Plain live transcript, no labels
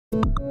Hi,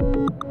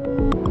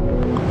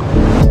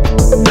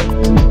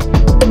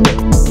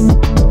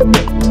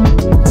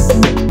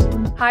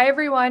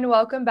 everyone.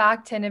 Welcome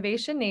back to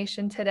Innovation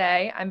Nation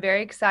today. I'm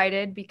very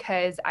excited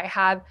because I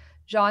have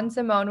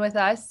Jean-Simon with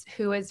us,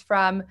 who is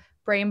from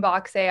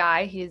Brainbox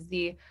AI. He's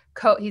a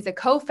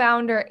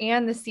co-founder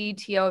and the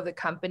CTO of the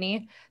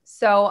company.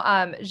 So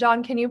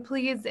Jean, can you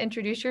please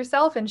introduce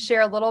yourself and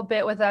share a little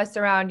bit with us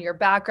around your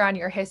background,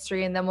 your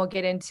history, and then we'll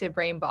get into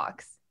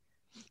Brainbox.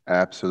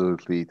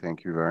 Absolutely.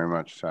 Thank you very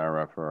much,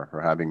 Sarah,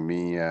 for having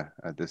me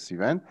at this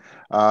event.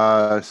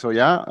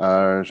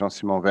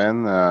 Jean-Simon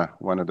Venne,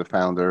 one of the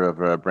founder of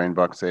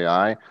Brainbox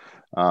AI.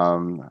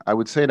 I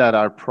would say that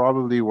I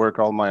probably work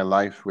all my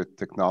life with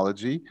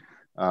technology.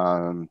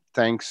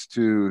 Thanks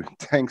to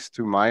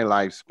my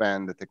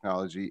lifespan, the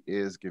technology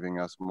is giving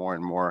us more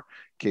and more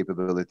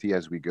capability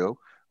as we go.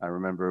 I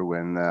remember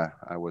when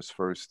I was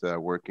first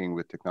working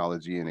with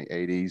technology in the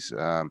 80s.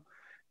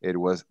 It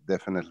was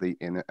definitely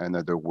in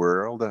another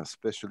world,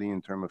 especially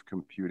in terms of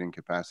computing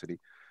capacity.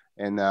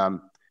 And I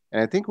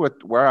think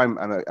where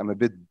I'm a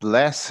bit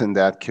blessed in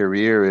that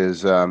career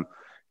is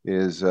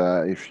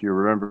if you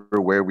remember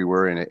where we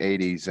were in the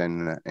 80s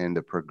and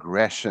the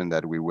progression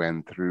that we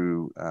went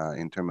through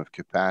in terms of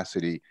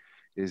capacity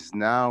is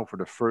now for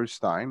the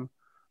first time,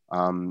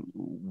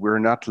 we're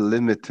not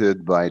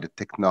limited by the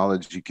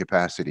technology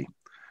capacity.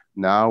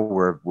 Now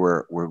we're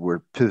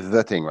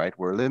pivoting, right?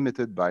 We're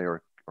limited by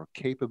our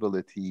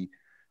capability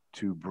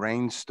to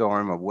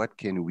brainstorm of what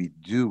can we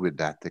do with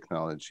that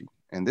technology.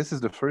 And this is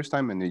the first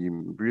time in the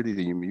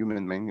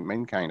human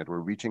mankind that we're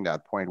reaching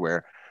that point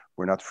where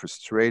we're not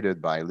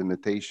frustrated by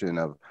limitation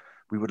of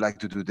we would like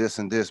to do this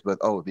and this, but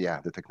oh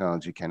yeah, the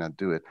technology cannot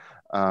do it.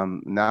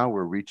 Now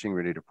we're reaching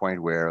really the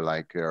point where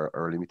like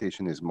our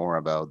limitation is more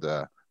about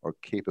our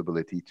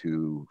capability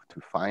to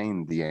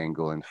find the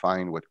angle and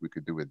find what we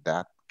could do with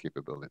that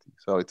capability.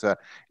 So it's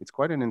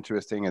quite an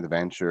interesting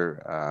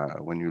adventure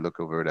when you look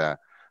over the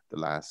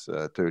last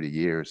 30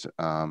 years.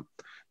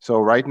 So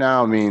right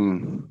now, I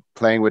mean,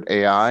 playing with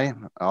AI,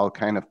 all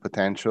kind of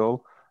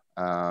potential,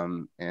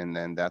 and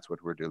then that's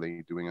what we're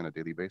doing on a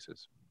daily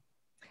basis.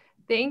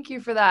 Thank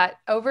you for that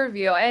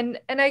overview. And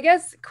I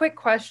guess quick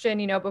question,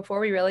 before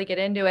we really get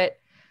into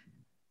it,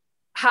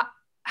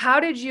 how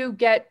did you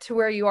get to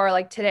where you are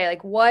like today?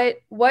 Like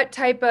what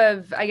type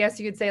of, I guess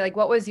you could say, like,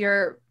 what was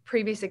your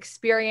previous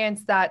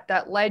experience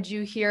that led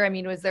you here? I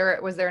mean, was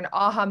there an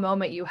aha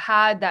moment you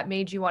had that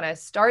made you want to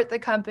start the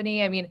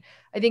company? I mean,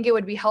 I think it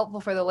would be helpful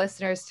for the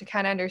listeners to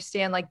kind of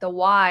understand like the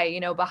why,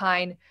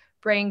 behind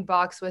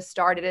Brainbox was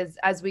started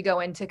as we go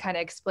into kind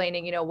of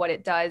explaining, what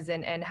it does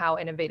and how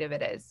innovative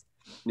it is.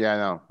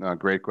 Yeah, no,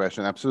 great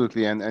question.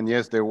 Absolutely. And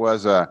yes, there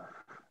was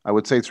I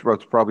would say it's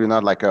probably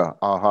not like a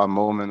aha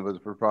moment,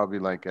 but probably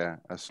like a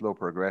slow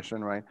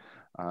progression, right?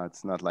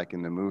 It's not like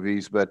in the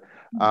movies, but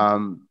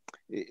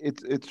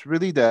it's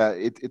really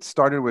it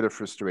started with a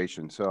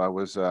frustration. So I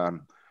was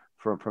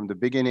from the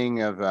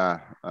beginning of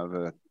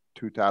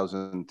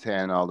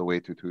 2010 all the way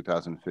to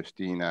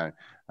 2015. I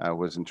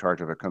was in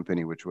charge of a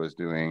company which was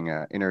doing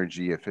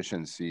energy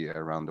efficiency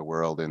around the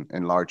world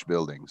in large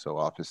buildings, so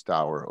office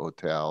tower,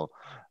 hotel,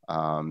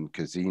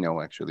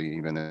 casino, actually,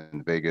 even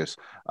in Vegas.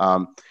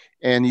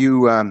 And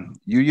you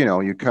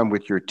come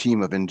with your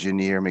team of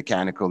engineer,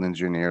 mechanical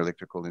engineer,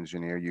 electrical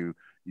engineer. You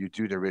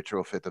do the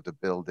retrofit of the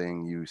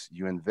building. You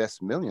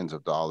invest millions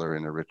of dollars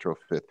in a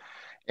retrofit.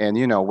 And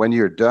when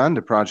you're done,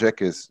 the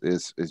project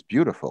is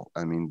beautiful.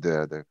 I mean,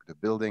 the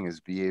building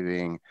is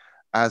behaving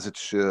as it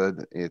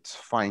should. It's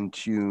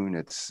fine-tuned.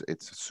 It's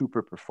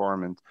super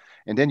performant.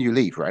 And then you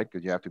leave, right?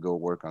 Because you have to go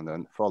work on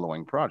the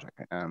following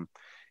project.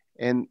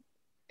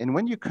 And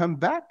when you come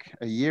back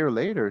a year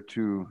later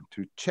to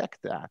check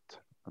that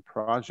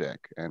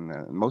project, and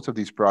most of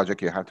these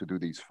projects you have to do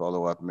these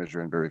follow-up, measure,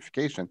 and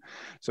verification.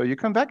 So you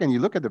come back and you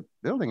look at the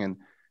building, and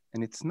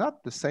it's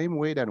not the same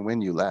way that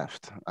when you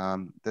left.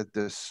 That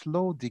the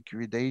slow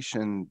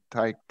degradation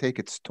take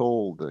its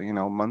toll,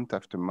 month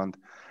after month.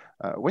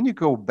 When you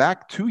go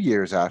back 2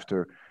 years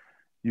after,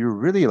 you're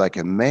really like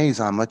amazed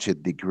how much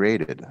it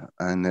degraded,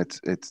 and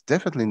it's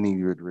definitely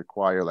needed to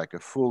require like a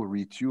full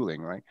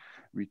retooling, right?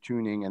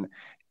 Retuning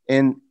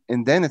and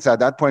then it's at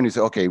that point you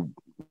say, okay,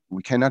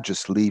 we cannot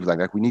just leave like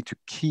that. We need to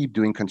keep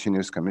doing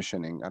continuous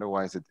commissioning,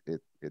 otherwise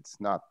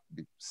it's not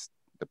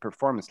the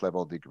performance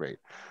level degrade.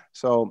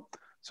 So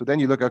then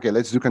you look, okay,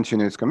 let's do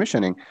continuous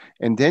commissioning,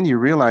 and then you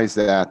realize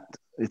that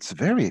it's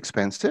very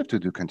expensive to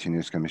do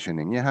continuous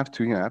commissioning. You have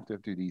to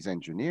do these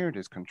engineers,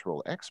 this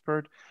control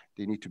expert.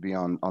 They need to be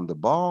on the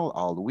ball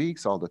all the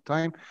weeks, all the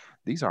time.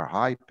 These are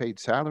high paid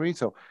salaries.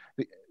 So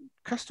the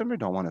customer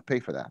don't want to pay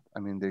for that. I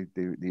mean,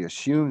 they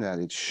assume that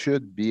it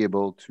should be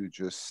able to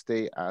just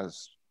stay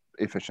as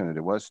efficient as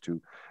it was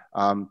to.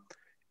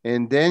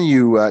 And then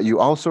you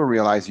also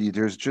realize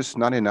there's just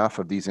not enough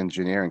of these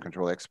engineer and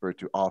control expert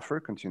to offer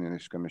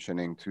continuous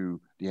commissioning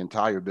to the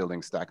entire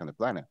building stack on the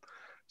planet.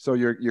 So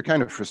you're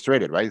kind of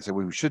frustrated, right? So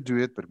we should do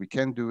it, but we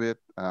can't do it.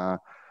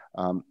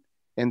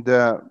 And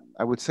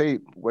I would say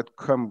what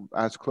come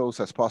as close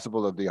as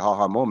possible of the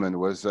aha moment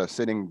was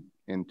sitting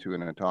into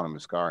an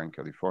autonomous car in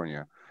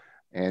California,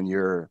 and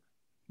you're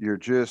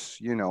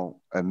just,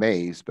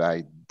 amazed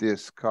by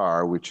this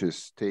car, which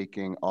is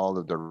taking all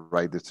of the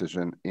right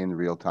decision in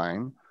real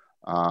time.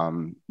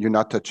 You're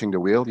not touching the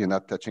wheel, you're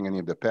not touching any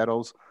of the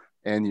pedals,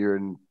 and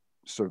you're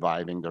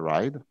surviving the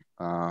ride.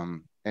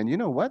 And you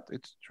know what?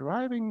 It's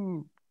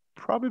driving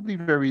probably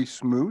very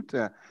smooth.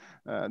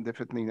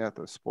 Definitely not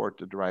a sport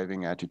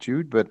driving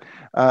attitude, but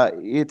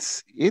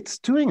it's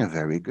doing a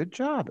very good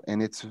job,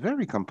 and it's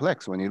very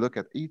complex when you look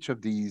at each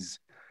of these,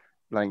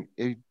 like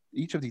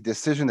each of the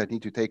decisions that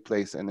need to take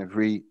place in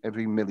every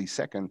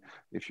millisecond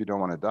if you don't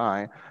want to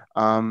die.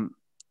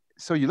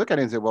 So you look at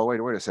it and say, well, wait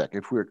a sec.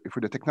 If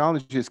the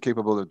technology is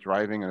capable of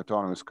driving an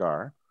autonomous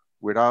car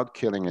without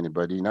killing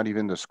anybody, not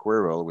even the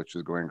squirrel which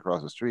is going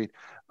across the street,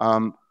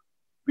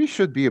 we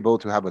should be able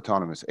to have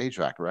autonomous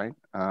HVAC, right?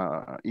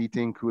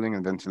 Heating, cooling,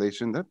 and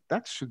ventilation.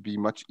 That should be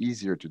much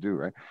easier to do,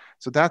 right?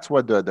 So that's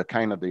what the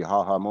kind of the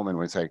aha moment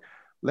where it's like,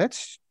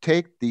 let's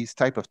take these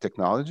type of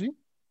technology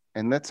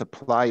and let's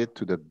apply it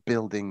to the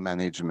building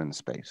management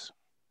space.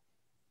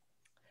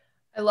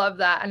 I love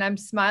that. And I'm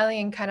smiling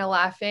and kind of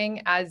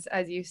laughing as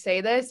you say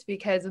this,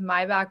 because of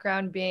my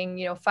background being,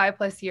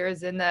 5+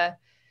 years in the,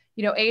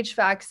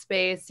 HVAC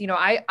space.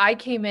 I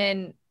came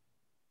in,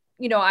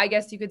 I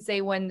guess you could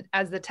say when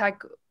as the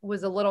tech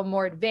was a little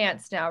more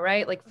advanced now,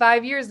 right? Like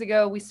 5 years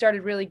ago, we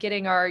started really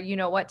getting our,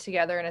 what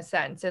together in a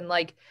sense, and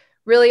like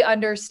really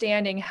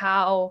understanding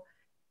how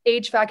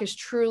HVAC is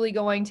truly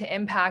going to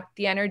impact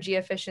the energy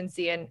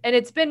efficiency. And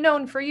it's been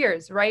known for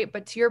years, right?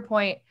 But to your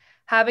point,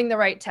 having the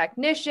right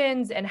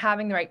technicians and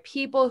having the right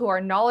people who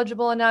are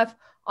knowledgeable enough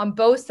on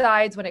both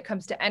sides when it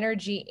comes to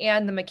energy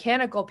and the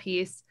mechanical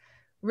piece,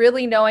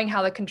 really knowing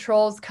how the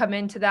controls come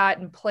into that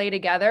and play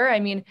together. I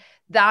mean,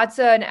 that's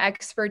an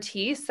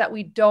expertise that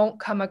we don't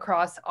come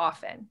across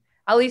often,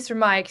 at least from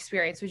my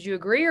experience. Would you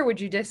agree or would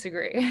you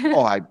disagree?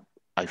 Oh,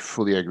 I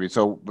fully agree.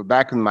 So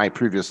back in my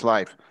previous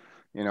life,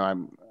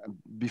 I'm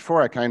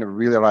before I kind of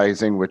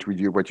realizing what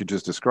you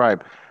just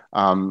described,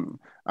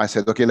 I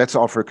said, okay, let's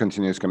offer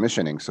continuous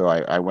commissioning. So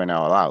I went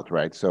all out,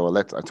 right? So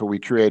we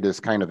create this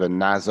kind of a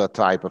NASA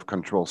type of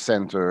control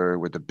center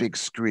with a big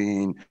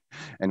screen,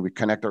 and we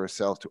connect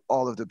ourselves to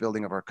all of the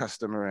building of our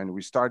customer, and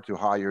we start to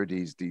hire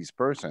these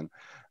person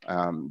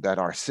that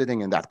are sitting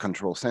in that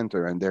control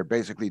center, and they're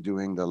basically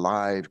doing the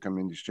live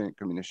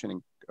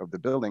commissioning of the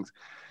buildings,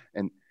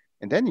 and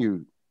then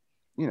you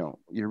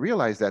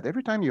realize that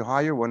every time you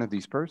hire one of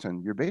these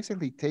person, you're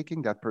basically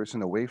taking that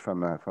person away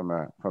from an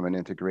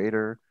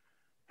integrator,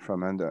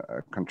 from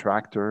a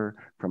contractor,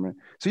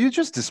 so you're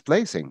just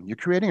displacing, you're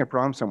creating a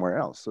problem somewhere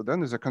else. So then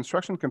there's a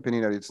construction company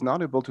that it's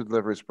not able to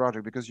deliver its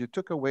project because you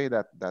took away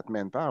that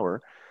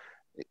manpower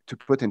to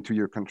put into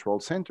your control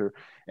center.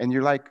 And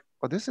you're like,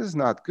 oh, this is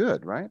not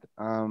good, right?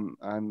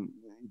 And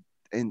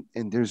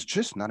there's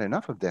just not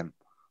enough of them.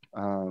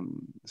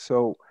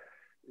 So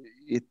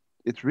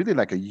it's really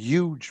like a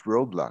huge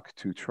roadblock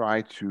to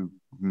try to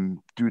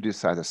do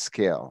this at a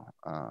scale.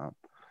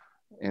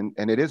 And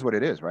it is what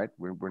it is, right?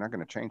 We're not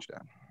going to change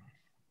that.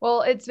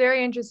 Well, it's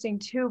very interesting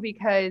too,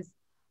 because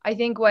I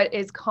think what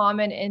is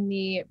common in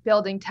the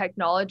building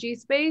technology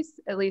space,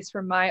 at least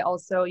from my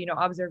also,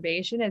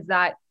 observation, is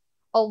that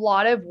a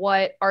lot of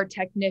what our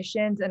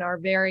technicians and our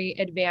very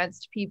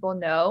advanced people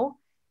know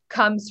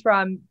comes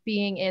from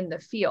being in the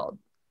field.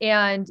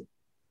 And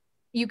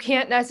you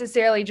can't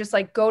necessarily just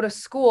like go to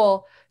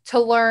school to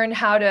learn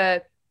how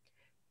to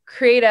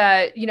create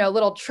a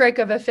little trick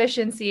of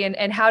efficiency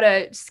and how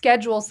to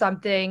schedule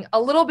something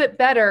a little bit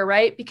better,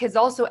 right? Because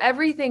also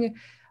everything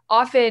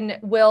often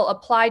will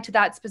apply to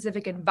that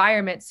specific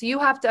environment. So you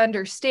have to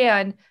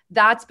understand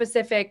that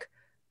specific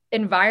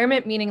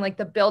environment, meaning like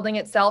the building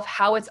itself,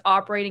 how it's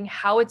operating,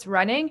 how it's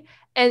running.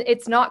 And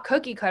it's not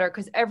cookie cutter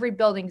because every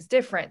building's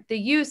different. The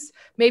use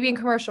maybe in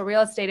commercial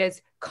real estate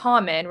is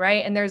common,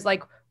 right? And there's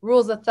like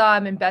rules of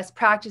thumb and best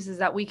practices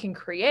that we can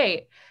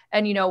create.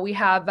 And, we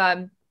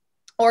have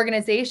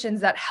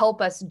organizations that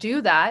help us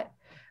do that,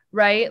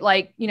 right?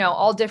 Like,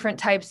 all different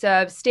types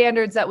of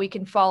standards that we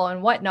can follow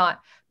and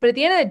whatnot. But at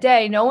the end of the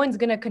day, no one's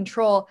going to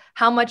control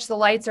how much the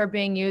lights are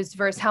being used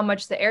versus how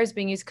much the air is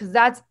being used, because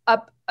that's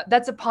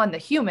upon the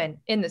human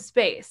in the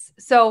space.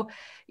 So,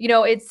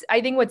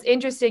 I think what's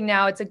interesting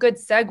now, it's a good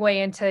segue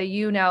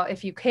into now,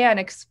 if you can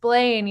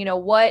explain,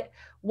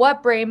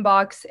 what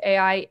Brainbox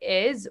AI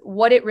is,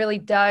 what it really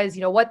does,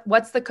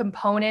 what's the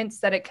components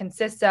that it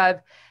consists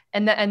of,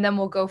 and then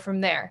we'll go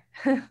from there.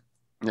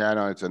 Yeah,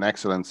 no, it's an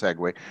excellent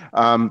segue.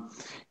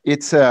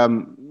 It's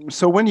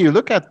so when you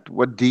look at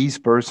what these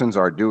persons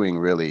are doing,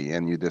 really,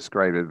 and you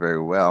describe it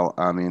very well.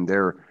 I mean,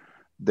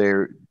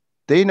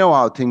 they know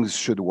how things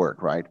should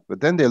work, right?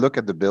 But then they look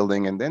at the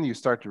building, and then you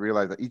start to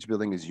realize that each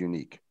building is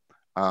unique.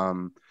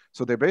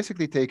 So they're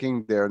basically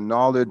taking their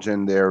knowledge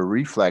and their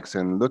reflex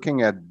and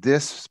looking at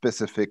this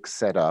specific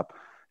setup,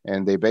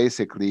 and they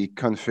basically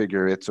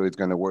configure it so it's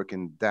going to work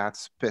in that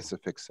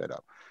specific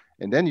setup.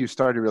 And then you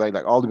start to realize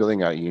like all the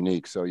buildings are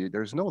unique. So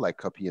there's no like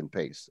copy and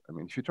paste. I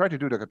mean, if you try to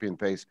do the copy and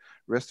paste,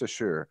 rest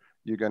assured,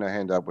 you're going to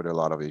end up with a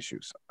lot of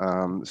issues.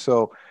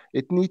 So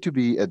it needs to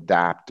be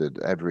adapted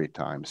every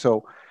time.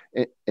 So,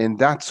 and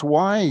that's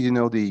why, you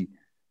know, the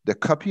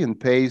copy and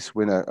paste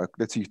when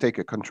let's say you take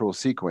a control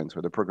sequence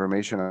or the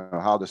programmation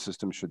of how the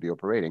system should be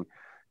operating,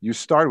 you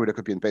start with a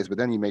copy and paste, but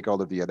then you make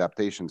all of the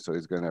adaptations. So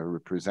it's going to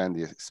represent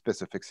the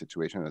specific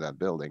situation of that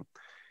building.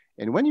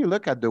 And when you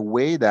look at the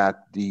way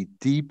that the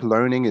deep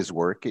learning is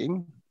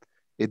working,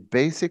 it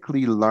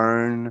basically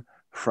learns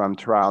from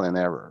trial and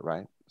error,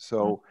 right?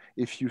 So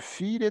if you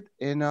feed it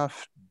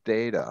enough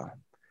data,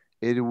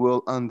 it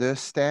will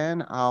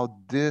understand how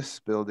this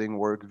building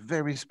works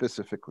very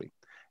specifically.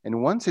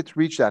 And once it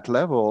reaches that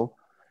level,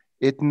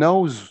 it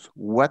knows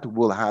what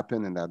will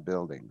happen in that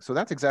building. So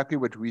that's exactly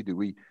what we do.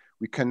 We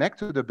connect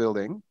to the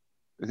building.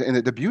 And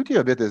the beauty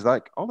of it is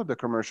like all of the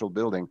commercial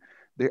building,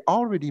 they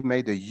already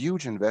made a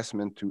huge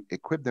investment to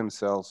equip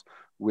themselves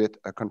with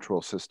a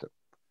control system.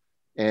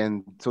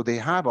 And so they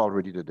have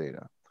already the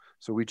data.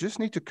 So we just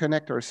need to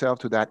connect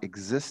ourselves to that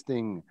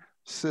existing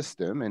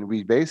system, and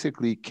we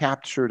basically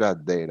capture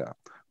that data,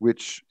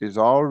 which is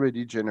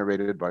already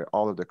generated by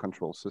all of the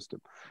control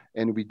system.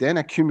 And we then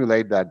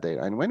accumulate that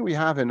data. And when we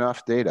have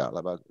enough data,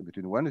 about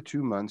between 1 to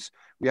 2 months,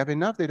 we have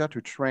enough data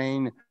to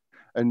train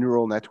a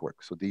neural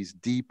network, so these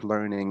deep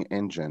learning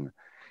engine.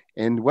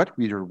 And what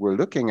we're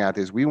looking at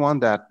is we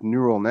want that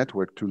neural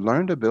network to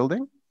learn the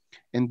building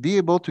and be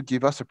able to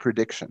give us a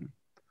prediction,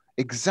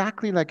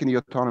 exactly like in the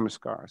autonomous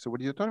car. So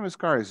what the autonomous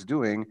car is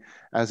doing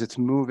as it's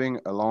moving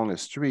along a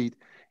street,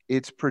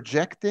 it's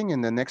projecting in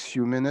the next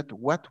few minutes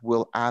what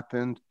will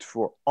happen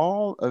for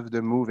all of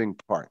the moving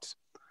parts.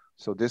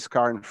 So this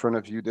car in front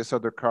of you, this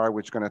other car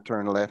which is going to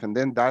turn left, and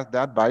then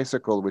that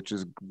bicycle which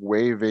is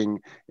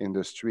waving in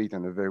the street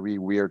in a very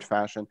weird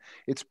fashion,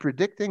 it's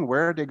predicting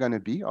where they're going to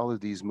be, all of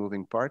these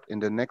moving parts, in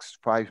the next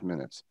 5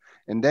 minutes.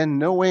 And then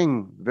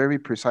knowing very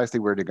precisely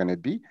where they're going to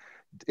be,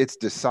 it's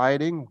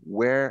deciding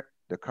where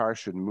the car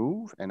should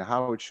move and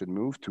how it should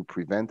move to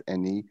prevent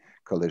any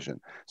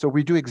collision. So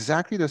we do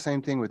exactly the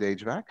same thing with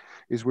HVAC,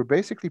 is we're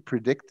basically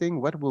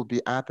predicting what will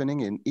be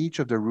happening in each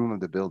of the rooms of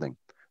the building.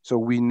 So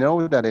we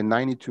know that in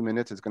 92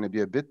 minutes, it's going to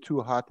be a bit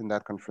too hot in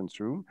that conference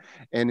room.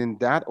 And in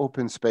that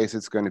open space,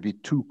 it's going to be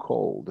too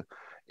cold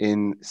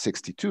in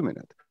 62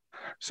 minutes.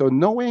 So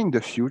knowing the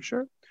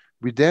future,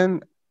 we then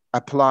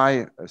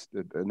apply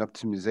an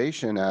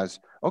optimization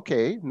as,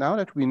 okay, now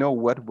that we know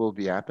what will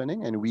be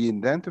happening and we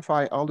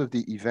identify all of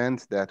the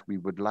events that we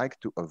would like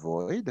to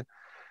avoid,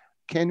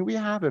 can we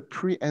have a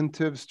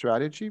preemptive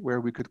strategy where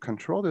we could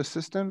control the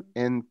system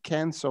and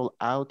cancel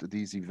out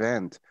these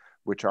events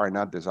which are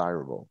not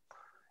desirable?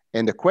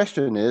 And the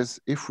question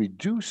is, if we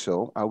do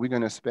so, are we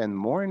going to spend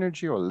more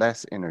energy or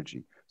less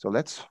energy? So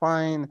let's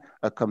find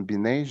a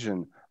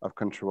combination of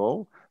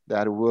control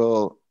that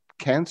will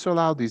cancel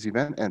out these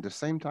events and at the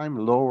same time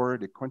lower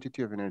the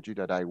quantity of energy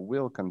that I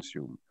will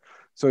consume.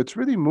 So it's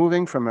really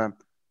moving from a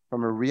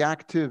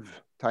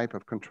reactive type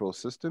of control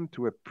system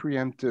to a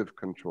preemptive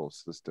control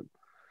system.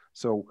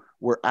 So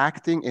we're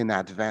acting in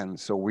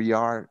advance. So we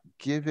are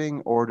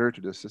giving order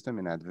to the system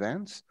in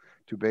advance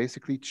to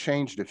basically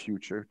change the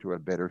future to a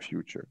better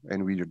future.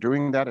 And we are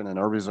doing that in an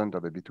horizon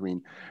of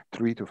between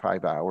 3 to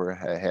 5 hours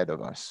ahead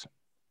of us.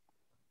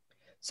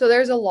 So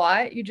there's a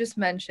lot you just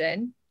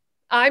mentioned.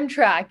 I'm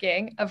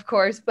tracking, of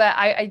course, but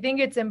I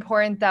think it's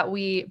important that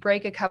we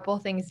break a couple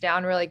things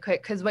down really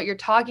quick, because what you're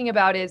talking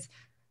about is,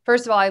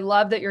 first of all, I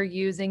love that you're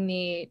using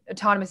the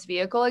autonomous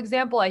vehicle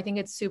example. I think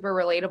it's super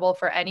relatable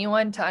for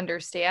anyone to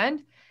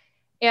understand.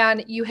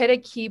 And you hit a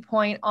key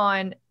point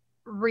on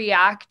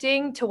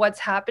reacting to what's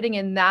happening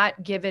in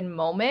that given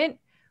moment,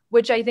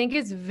 which I think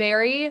is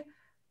very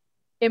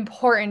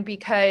important,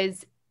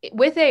 because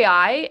with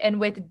AI and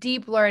with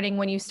deep learning,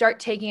 when you start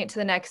taking it to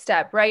the next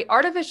step, right?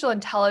 Artificial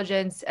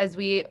intelligence, as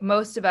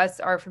most of us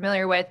are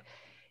familiar with,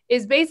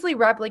 is basically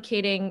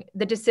replicating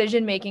the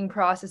decision-making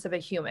process of a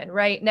human,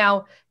 right?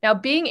 Now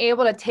being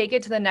able to take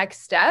it to the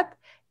next step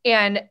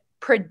and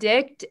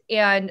predict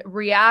and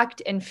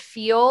react and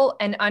feel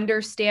and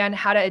understand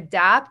how to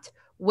adapt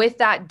with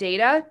that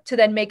data to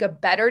then make a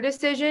better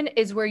decision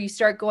is where you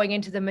start going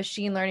into the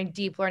machine learning,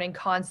 deep learning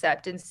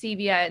concept and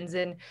CVNs.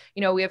 And,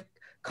 we have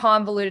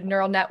convoluted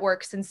neural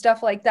networks and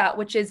stuff like that,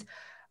 which is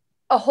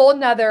a whole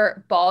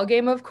nother ball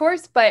game, of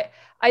course. But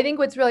I think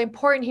what's really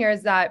important here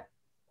is that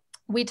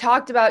we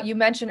talked about, you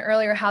mentioned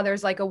earlier how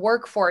there's like a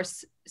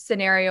workforce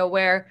scenario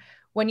where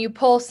when you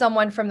pull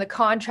someone from the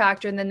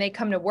contractor and then they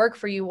come to work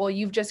for you, well,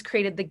 you've just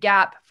created the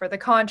gap for the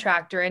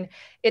contractor. And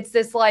it's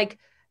this like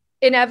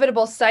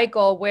inevitable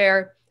cycle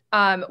where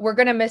we're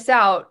going to miss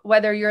out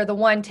whether you're the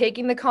one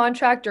taking the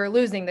contract or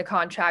losing the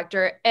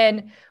contractor.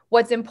 And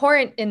what's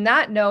important in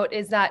that note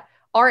is that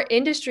our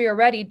industry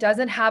already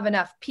doesn't have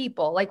enough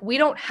people. Like, we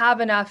don't have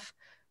enough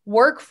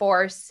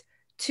workforce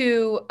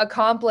to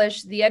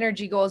accomplish the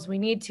energy goals we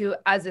need to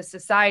as a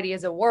society,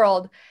 as a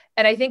world.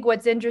 And I think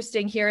what's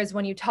interesting here is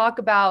when you talk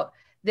about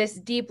this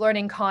deep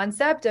learning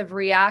concept of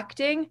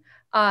reacting,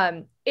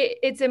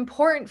 it's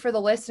important for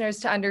the listeners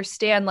to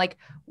understand like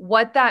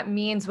what that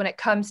means when it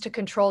comes to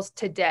controls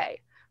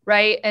today,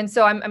 right? And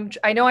so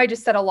I know I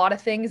just said a lot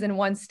of things in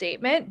one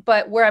statement,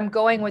 but where I'm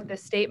going with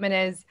this statement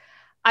is,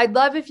 I'd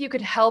love if you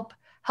could help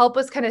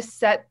us kind of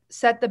set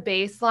the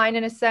baseline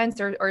in a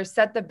sense, or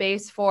set the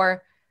base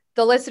for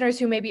the listeners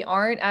who maybe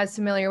aren't as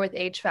familiar with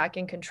HVAC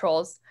and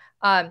controls.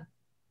 And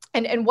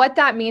what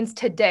that means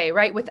today,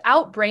 right?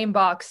 Without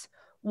Brainbox,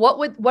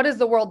 what does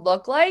the world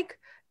look like?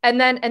 And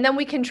then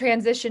we can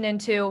transition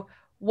into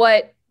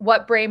what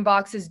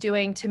Brainbox is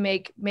doing to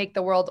make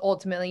the world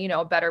ultimately,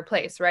 a better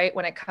place, right?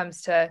 When it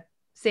comes to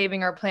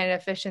saving our planet,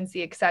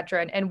 efficiency, et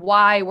cetera, and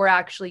why we're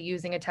actually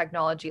using a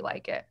technology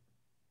like it.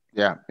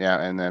 Yeah, yeah,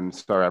 and then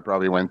sorry, I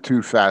probably went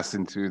too fast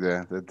into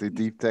the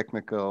deep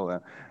technical, No,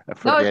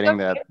 it's forgetting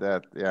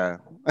that yeah,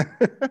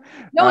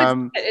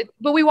 No,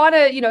 but we want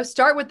to,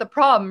 start with the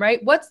problem, right?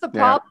 What's the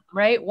yeah, problem,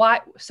 right? Why?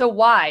 So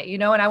why,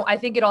 and I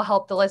think it'll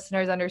help the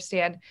listeners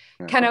understand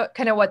yeah,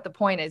 kind of what the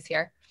point is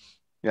here.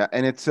 yeah,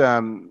 and it's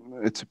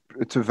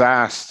a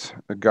vast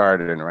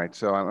garden, right?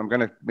 So I'm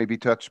gonna maybe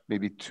touch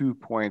maybe 2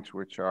 points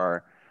which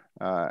are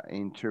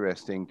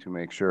interesting to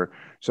make sure.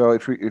 So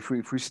if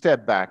we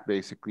step back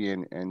basically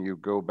and you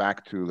go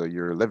back to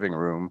your living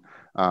room,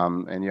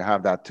 and you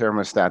have that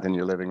thermostat in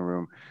your living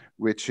room,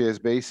 which is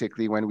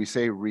basically when we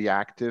say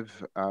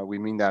reactive, we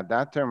mean that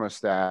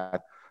thermostat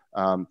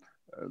um,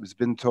 has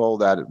been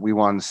told that we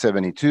want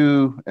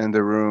 72 in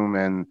the room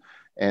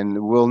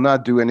and will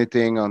not do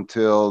anything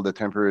until the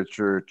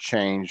temperature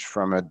change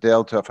from a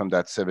delta from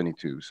that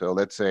 72. So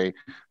let's say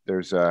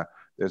there's a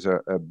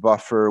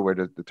buffer where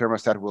the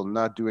thermostat will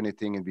not do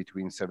anything in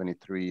between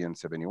 73 and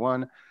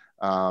 71,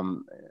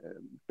 um,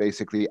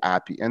 basically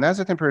happy. And as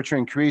the temperature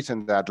increases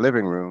in that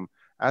living room,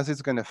 as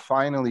it's going to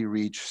finally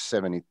reach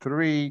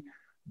 73,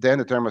 then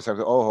the thermostat says,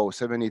 oh,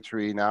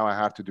 73, now I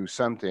have to do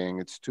something.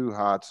 It's too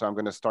hot, so I'm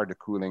going to start the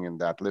cooling in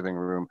that living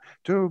room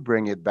to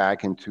bring it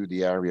back into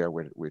the area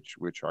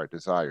which are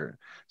desired.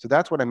 So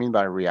that's what I mean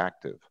by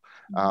reactive.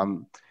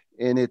 Um,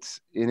 and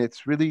it's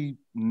really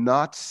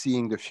not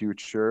seeing the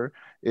future.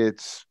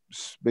 It's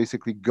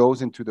basically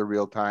goes into the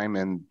real time,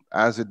 and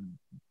as it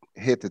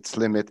hit its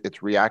limit,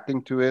 it's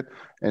reacting to it.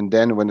 And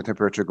then when the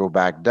temperature go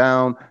back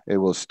down, it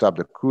will stop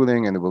the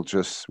cooling and it will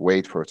just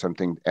wait for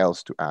something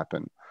else to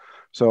happen.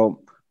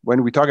 So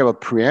when we talk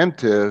about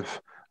preemptive,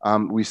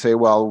 we say,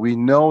 well, we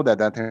know that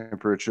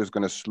temperature is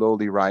going to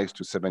slowly rise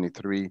to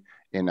 73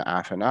 in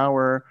half an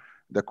hour.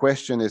 The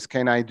question is,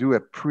 can I do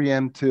a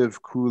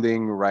preemptive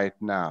cooling right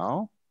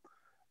now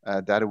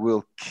that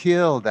will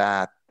kill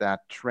that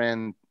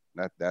trend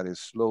that is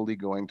slowly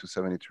going to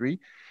 73?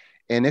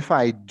 And if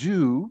I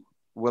do,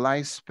 will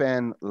I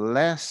spend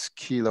less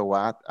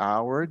kilowatt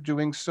hour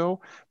doing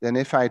so than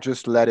if I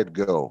just let it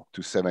go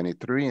to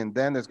 73? And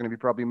then there's going to be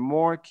probably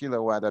more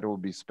kilowatt that will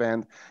be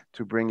spent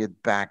to bring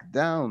it back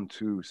down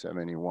to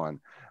 71.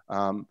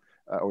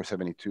 Or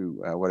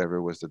 72,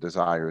 whatever was the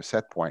desired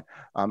set point.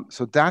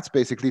 So that's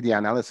basically the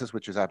analysis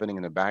which is happening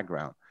in the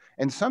background.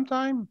 And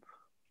sometimes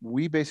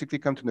we basically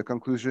come to the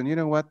conclusion, you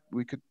know what,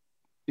 we could,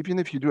 even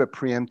if you do a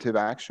preemptive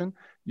action,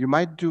 you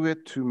might do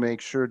it to make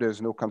sure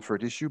there's no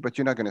comfort issue, but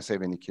you're not going to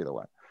save any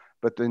kilowatt.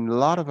 But in a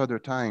lot of other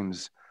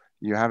times,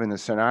 you have in a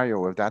scenario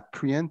where that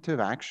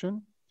preemptive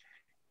action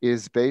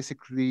is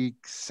basically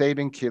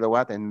saving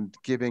kilowatt and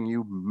giving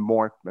you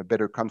a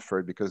better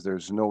comfort because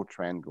there's no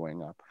trend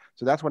going up.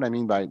 So that's what I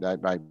mean by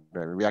that, by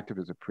reactive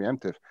as a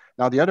preemptive.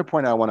 Now, the other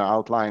point I want to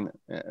outline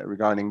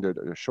regarding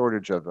the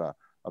shortage of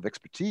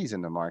expertise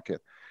in the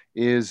market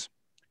is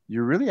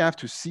you really have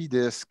to see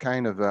this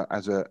kind of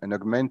as an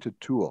augmented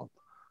tool.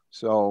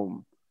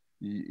 So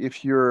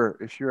if you're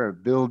a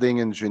building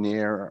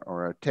engineer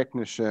or a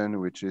technician,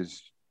 which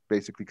is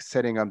basically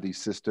setting up the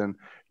system,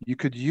 you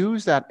could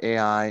use that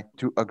AI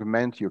to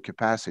augment your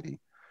capacity.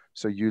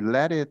 So you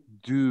let it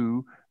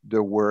do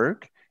the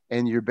work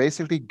and you're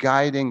basically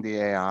guiding the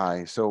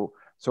AI. So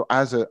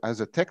as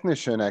a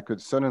technician, I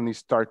could suddenly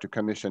start to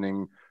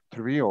commissioning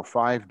 3 or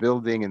 5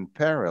 building in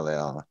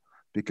parallel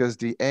because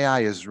the AI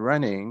is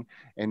running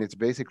and it's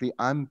basically,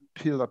 I'm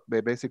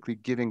basically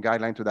giving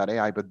guideline to that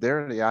AI, but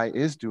their AI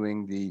is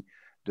doing the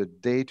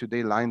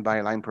day-to-day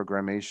line-by-line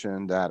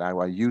programmation that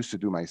I used to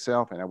do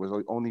myself, and I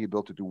was only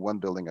able to do 1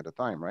 building at a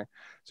time, right?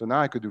 So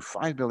now I could do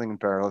 5 buildings in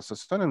parallel. So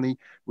suddenly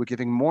we're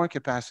giving more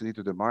capacity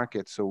to the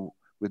market. So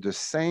with the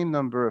same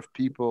number of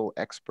people,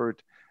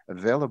 expert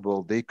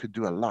available, they could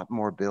do a lot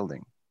more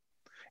building.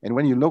 And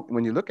when you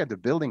look at the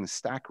building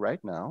stack right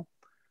now,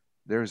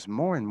 there's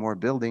more and more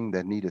building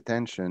that need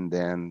attention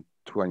than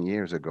 20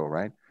 years ago,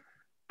 right?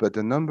 But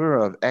the number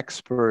of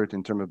expert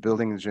in terms of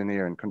building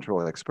engineer and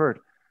control expert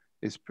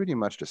is pretty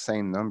much the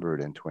same number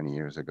than 20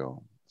 years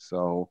ago.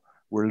 So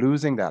we're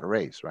losing that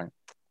race, right?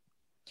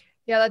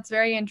 Yeah, that's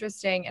very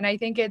interesting. And I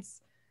think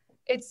it's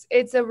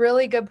a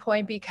really good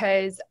point,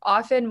 because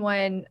often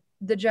when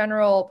the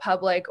general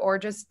public or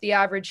just the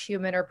average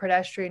human or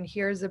pedestrian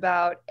hears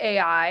about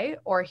AI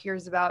or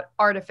hears about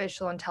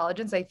artificial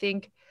intelligence, I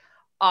think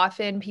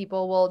often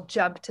people will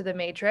jump to the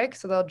matrix.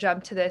 So they'll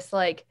jump to this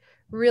like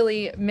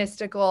really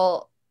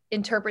mystical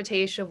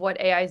interpretation of what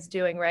AI is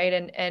doing,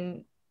 right?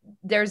 And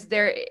there's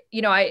there,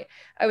 you know, I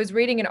was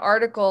reading an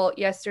article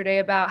yesterday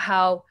about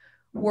how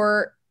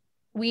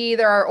we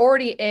either are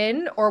already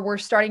in or we're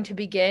starting to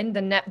begin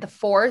the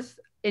fourth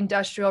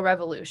industrial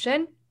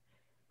revolution.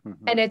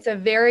 Mm-hmm. And it's a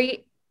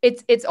very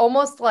it's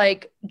almost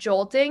like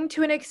jolting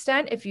to an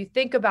extent if you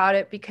think about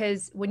it,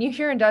 because when you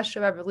hear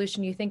industrial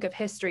revolution, you think of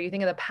history, you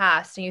think of the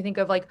past, and you think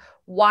of like,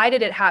 why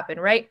did it happen,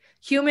 right?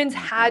 Humans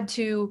Mm-hmm. had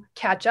to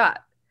catch up.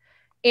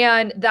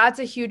 And that's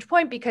a huge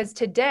point, because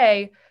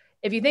today,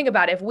 if you think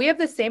about it, if we have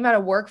the same amount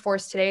of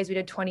workforce today as we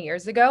did 20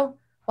 years ago,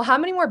 well, how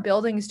many more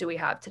buildings do we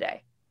have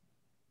today?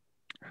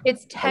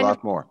 It's A 10,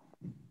 lot more.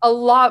 a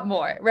lot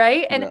more,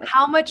 right? And Yeah.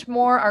 how much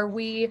more are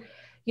we,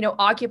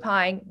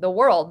 occupying the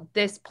world,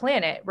 this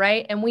planet,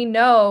 right? And we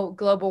know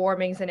global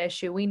warming is an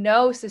issue. We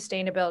know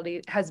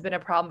sustainability has been a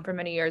problem for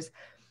many years.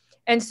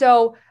 And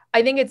so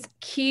I think it's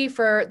key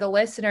for the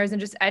listeners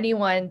and just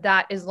anyone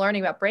that is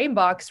learning about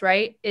Brainbox,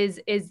 right? Is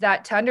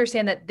that to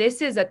understand that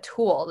this is a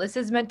tool. This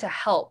is meant to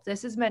help.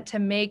 This is meant to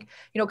make,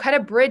 kind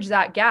of bridge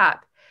that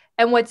gap.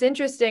 And what's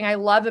interesting, I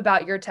love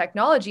about your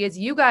technology is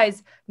you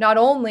guys, not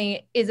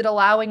only is it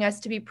allowing us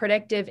to be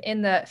predictive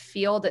in the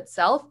field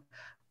itself,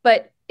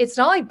 but it's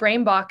not like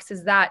Brainbox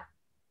is that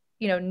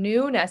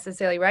new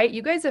necessarily, right?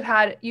 You guys have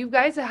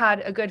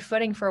had a good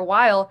footing for a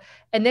while,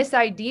 and this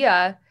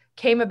idea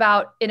came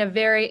about in a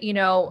very,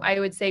 I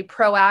would say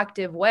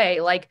proactive way.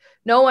 Like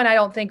no one, I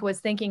don't think, was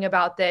thinking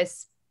about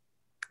this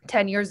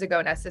 10 years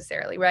ago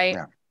necessarily, right?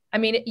 Yeah. I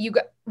mean,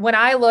 when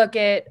I look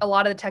at a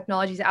lot of the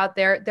technologies out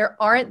there, there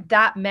aren't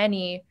that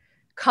many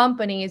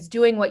companies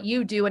doing what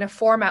you do in a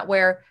format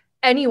where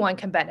anyone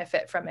can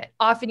benefit from it.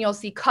 Often you'll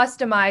see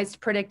customized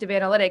predictive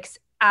analytics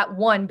at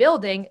one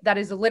building that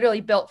is literally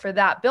built for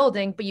that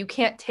building, but you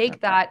can't Yeah.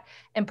 take that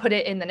and put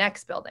it in the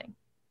next building.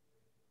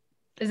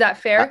 Is that Uh,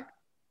 fair?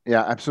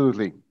 yeah,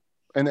 absolutely.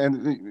 And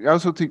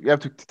also you have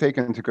to take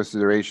into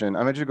consideration.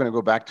 I'm actually going to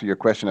go back to your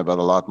question about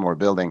a lot more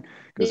building,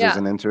 because there's Yeah.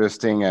 an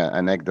interesting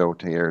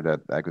anecdote here that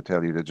I could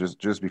tell you, that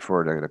just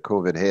before the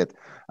COVID hit,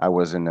 I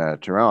was in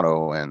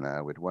Toronto,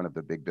 and with one of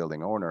the big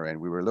building owner, and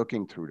we were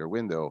looking through the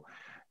window,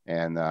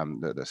 and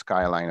the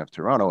skyline of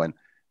Toronto,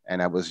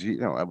 and I was,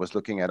 I was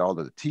looking at all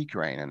the T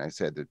crane, and I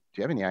said, "Do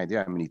you have any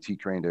idea how many T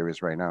crane there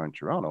is right now in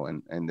Toronto?"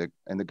 And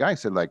the guy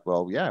said, like,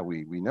 "Well, yeah,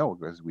 we know,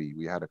 because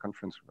we had a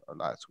conference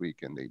last week,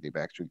 and they've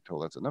actually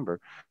told us a number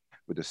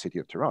with the city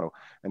of Toronto,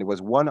 and it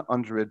was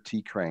 100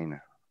 T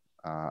crane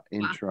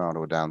in Wow.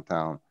 Toronto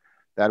downtown.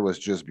 That was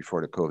just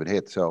before the COVID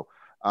hit. So,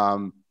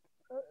 um,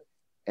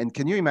 and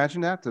can you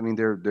imagine that? I mean,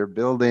 they're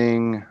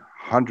building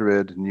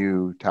 100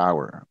 new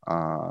tower.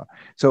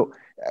 So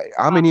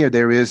how Wow. many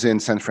there is in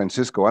San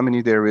Francisco? How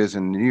many there is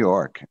in New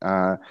York?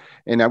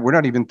 And we're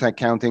not even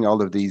counting all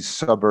of these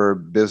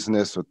suburb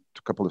business, a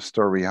couple of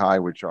story high,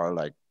 which are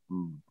like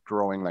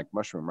growing like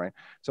mushroom, right?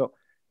 So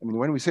I mean,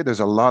 when we say there's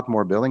a lot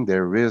more building,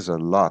 there is a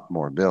lot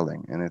more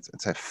building, and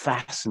it's a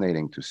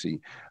fascinating to see.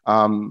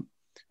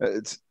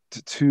 It's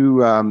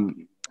to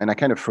and I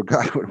kind of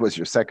forgot what was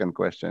your second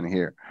question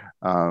here.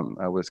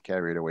 I was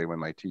carried away when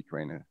my tea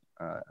crane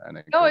No,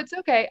 anecdote. it's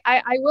okay.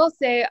 I will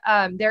say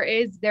there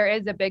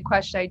is a big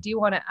question I do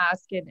want to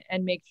ask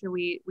and make sure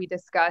we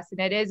discuss, and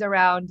it is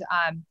around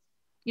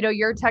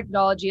your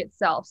technology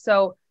itself.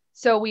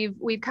 So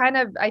we've kind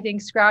of, I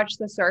think, scratched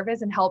the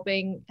surface and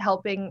helping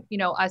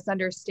us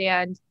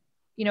understand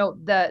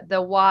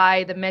the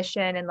why, the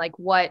mission, and like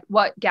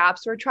what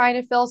gaps we're trying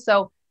to fill.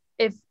 So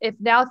if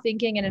now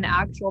thinking in an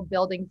actual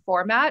building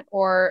format,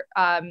 or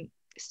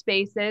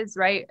spaces,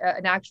 right?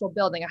 An actual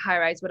building, a high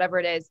rise, whatever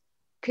it is,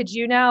 could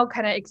you now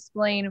kind of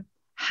explain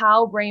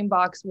how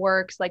Brainbox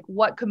works, like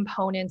what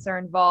components are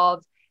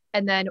involved,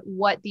 and then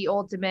what the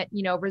ultimate,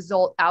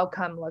 result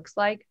outcome looks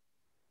like?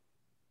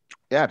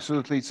 Yeah,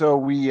 absolutely. So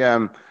we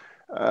have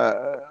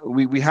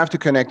to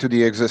connect to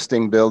the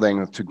existing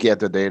building to get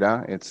the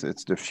data. It's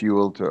the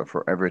fuel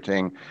for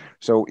everything.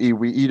 So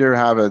we either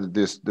have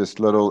this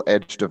little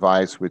edge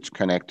device which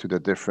connect to the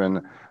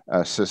different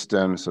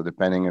systems. So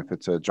depending if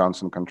it's a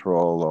Johnson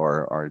Control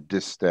or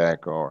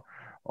Distech or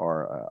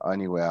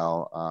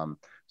Honeywell.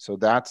 So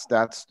that's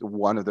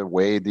one of the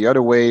way. The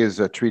other way is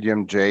a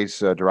Tritium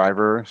Jace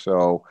driver.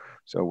 So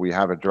we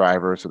have a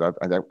driver. So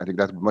I think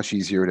that's much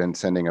easier than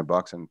sending a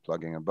box and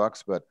plugging a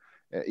box. But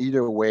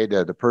either way,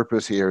 the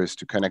purpose here is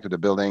to connect to the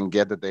building,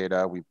 get the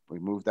data. We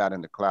move that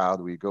in the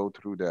cloud. We go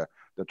through the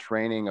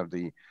training of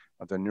the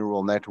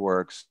neural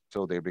networks,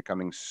 so they're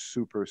becoming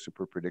super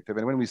predictive.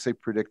 And when we say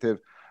predictive,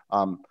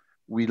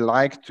 we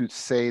like to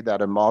say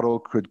that a model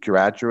could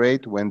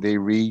graduate when they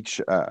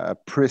reach a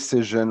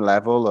precision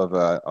level of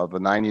a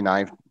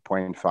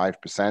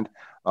 99.5%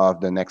 of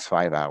the next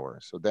 5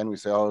 hours. So then we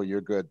say, oh,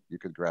 you're good, you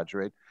could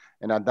graduate.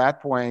 And at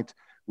that point,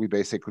 we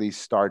basically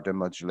start the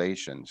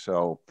modulation.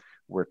 So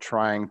we're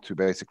trying to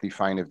basically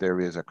find if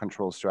there is a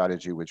control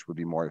strategy which would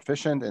be more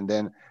efficient. And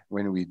then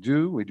when we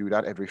do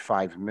that every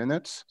 5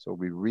 minutes. So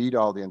we read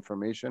all the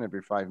information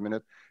every 5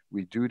 minutes.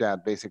 We do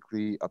that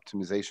basically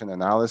optimization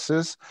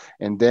analysis,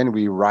 and then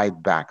we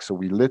write back. So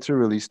we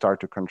literally start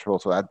to control.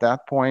 So at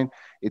that point,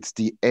 it's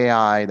the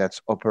AI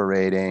that's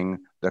operating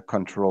the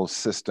control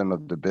system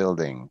of the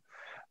building.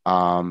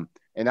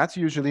 And that's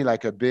usually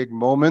like a big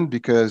moment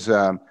because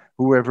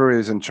whoever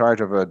is in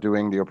charge of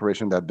doing the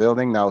operation of that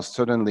building, now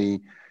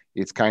suddenly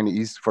it's kind of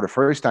easy. For the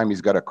first time,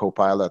 he's got a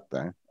co-pilot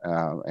there.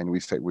 And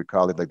we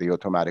call it like the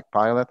automatic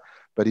pilot,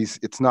 but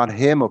it's not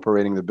him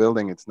operating the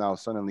building. It's now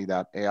suddenly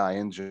that AI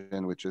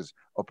engine, which is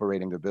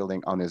operating the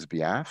building on his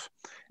behalf.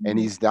 And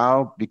he's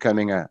now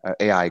becoming a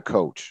AI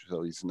coach.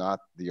 So he's not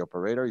the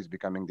operator, he's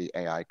becoming the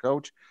AI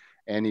coach.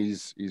 And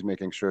he's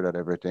making sure that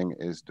everything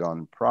is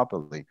done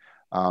properly.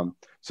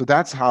 So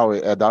that's how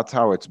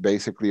it's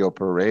basically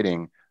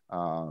operating.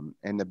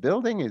 And the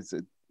building it's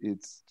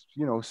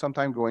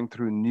sometimes going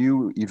through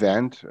new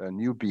event,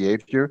 new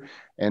behavior,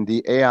 and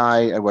the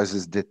AI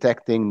is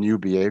detecting new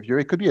behavior.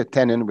 It could be a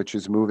tenant which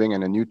is moving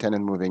and a new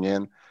tenant moving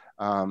in.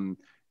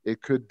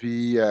 It could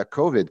be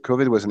COVID.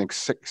 COVID was an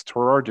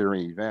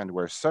extraordinary event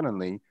where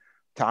suddenly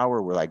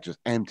tower were like just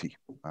empty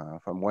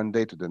from one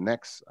day to the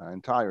next.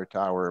 Entire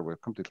tower were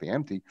completely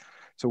empty.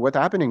 So what's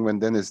happening when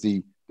then is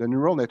the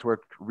neural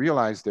network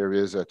realized there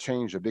is a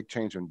big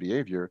change in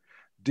behavior,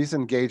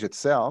 disengage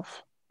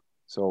itself.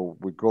 So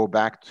we go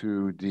back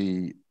to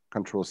the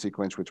control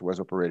sequence, which was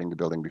operating the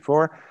building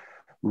before,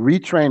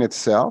 retrain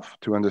itself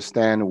to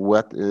understand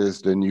what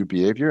is the new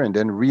behavior, and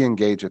then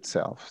re-engage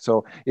itself.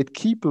 So it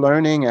keep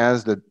learning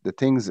as the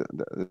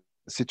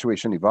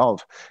situation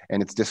evolve,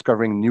 and it's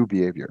discovering new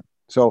behavior.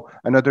 So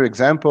another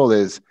example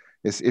is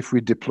if we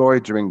deploy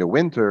during the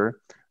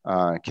winter,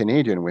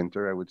 Canadian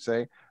winter, I would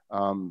say,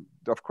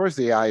 of course,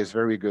 the AI is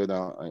very good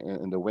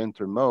in the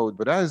winter mode,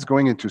 but as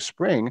going into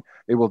spring,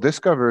 it will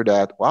discover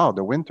that, wow,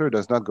 the winter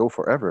does not go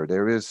forever.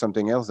 There is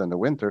something else than the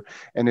winter,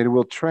 and it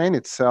will train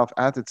itself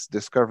as it's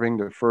discovering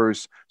the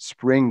first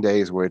spring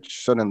days,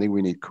 which suddenly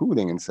we need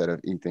cooling instead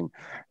of heating.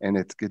 And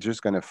it's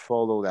just going to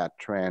follow that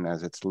trend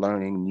as it's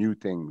learning new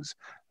things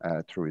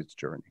through its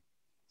journey.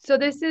 So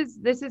this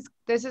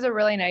is a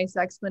really nice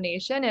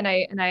explanation, and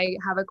I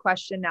have a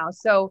question now.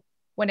 So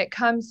when it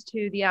comes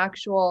to the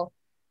actual,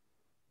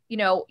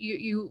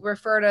 you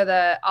refer to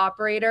the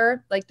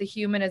operator, like the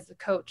human as the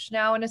coach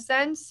now in a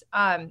sense.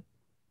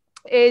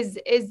 Is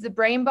the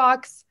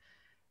Brainbox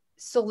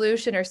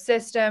solution or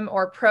system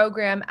or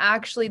program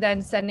actually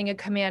then sending a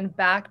command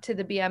back to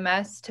the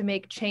BMS to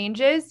make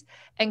changes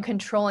and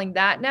controlling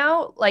that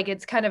now? Like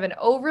it's kind of an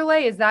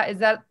overlay. Is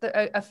that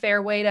a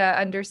fair way to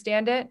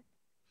understand it?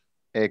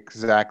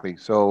 Exactly.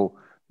 So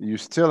you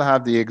still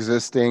have the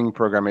existing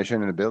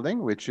programmation in the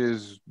building, which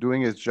is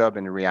doing its job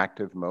in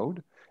reactive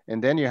mode.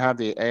 And then you have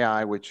the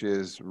AI, which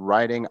is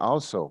writing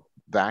also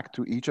back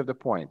to each of the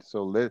points.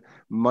 So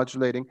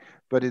modulating,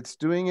 but it's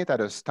doing it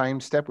at a time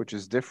step, which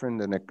is different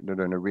than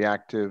a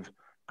reactive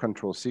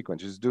control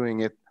sequence. It's doing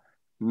it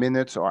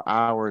minutes or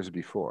hours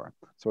before.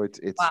 So it's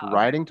Wow.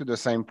 writing to the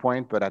same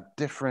point, but at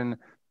different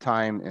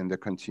time in the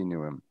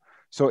continuum.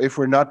 So if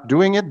we're not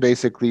doing it,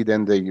 basically,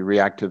 then the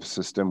reactive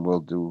system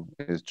will do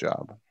its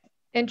job.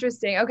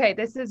 Interesting. Okay,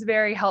 this is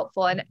very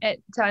helpful and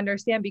to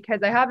understand,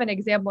 because I have an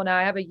example now.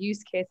 I have a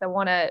use case I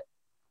want to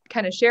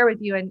kind of share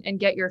with you and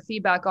get your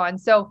feedback on.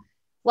 So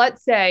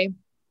let's say,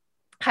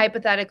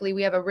 hypothetically,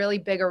 we have a really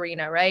big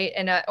arena, right?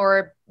 Or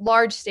a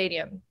large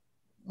stadium,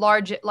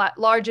 large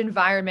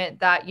environment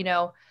that,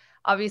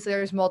 obviously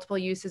there's multiple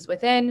uses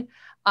within,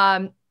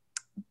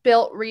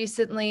 built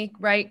recently,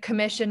 right?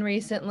 Commissioned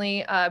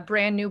recently,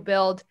 brand new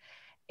build.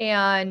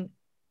 And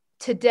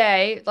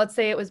today, let's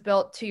say it was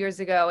built 2 years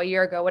ago, a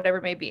year ago, whatever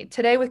it may be.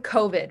 Today with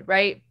COVID,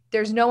 right?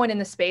 There's no one in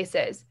the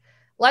spaces.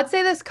 Let's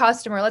say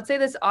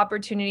this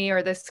opportunity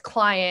or this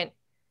client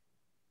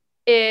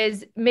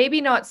is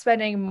maybe not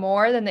spending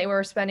more than they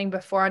were spending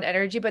before on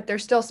energy, but they're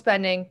still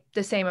spending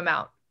the same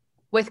amount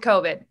with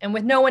COVID and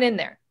with no one in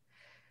there.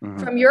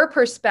 Mm-hmm. From your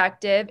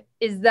perspective,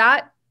 is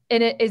that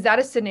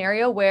a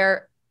scenario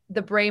where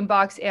the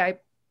Brainbox AI,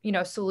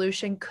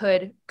 solution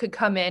could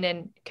come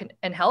in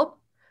and help?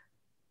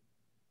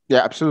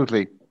 Yeah,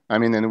 absolutely. I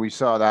mean, and we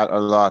saw that a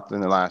lot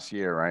in the last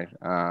year,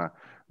 right?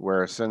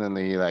 Where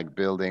suddenly like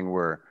building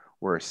were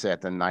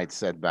set and night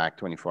set back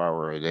 24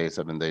 hours a day,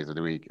 7 days of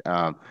the week.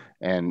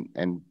 And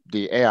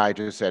the AI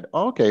just said,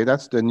 oh, okay,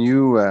 that's the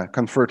new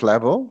comfort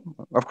level.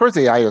 Of course,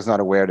 the AI is not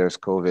aware there's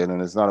COVID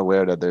and is not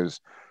aware that there's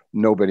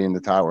nobody in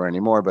the tower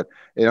anymore, but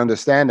it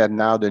understands that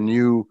now the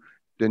new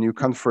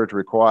comfort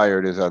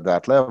required is at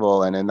that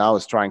level, and it now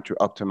is trying to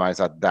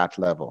optimize at that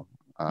level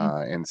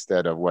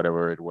instead of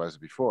whatever it was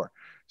before.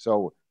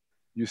 So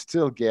you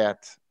still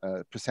get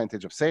a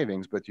percentage of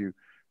savings, but you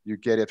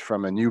get it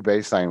from a new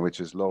baseline, which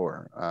is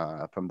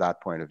lower from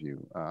that point of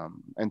view.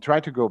 And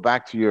try to go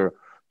back to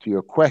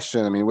your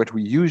question. I mean, what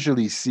we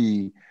usually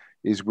see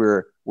is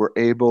we're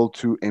able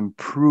to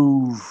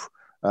improve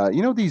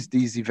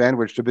these events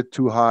where it's a bit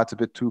too hot, it's a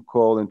bit too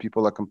cold, and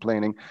people are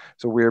complaining.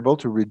 So we're able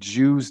to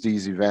reduce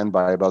these events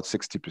by about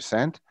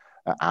 60%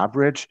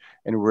 average,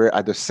 and we're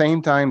at the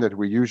same time that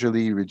we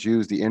usually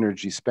reduce the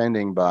energy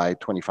spending by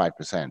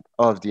 25%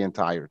 of the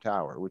entire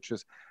tower, which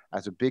is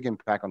has a big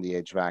impact on the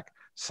HVAC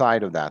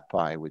side of that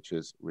pie, which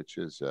is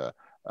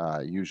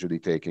usually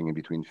taking in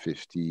between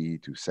 50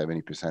 to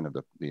 70% of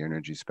the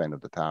energy spend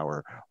of the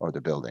tower or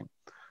the building.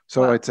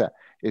 So Wow.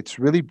 it's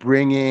really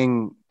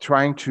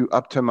trying to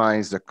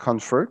optimize the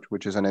comfort,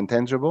 which is an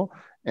intangible,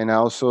 and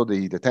also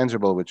the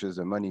tangible, which is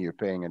the money you're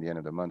paying at the end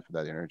of the month for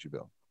that energy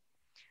bill.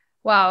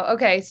 Wow.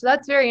 Okay. So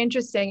that's very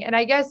interesting. And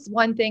I guess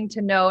one thing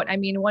to note, I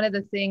mean, one of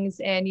the things,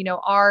 and,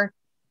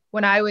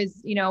 when I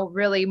was,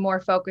 really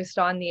more focused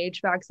on the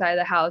HVAC side of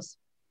the house,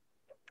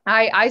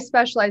 I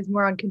specialized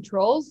more on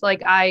controls.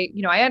 Like I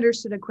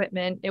understood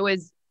equipment.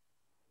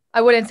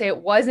 I wouldn't say it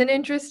wasn't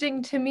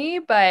interesting to me,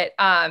 but,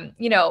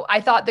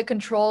 I thought the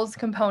controls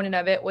component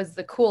of it was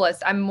the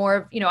coolest. I'm more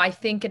of, I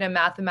think in a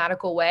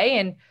mathematical way,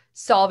 and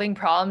solving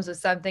problems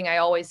was something I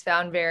always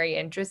found very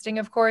interesting,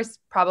 of course,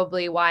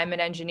 probably why I'm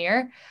an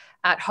engineer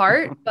at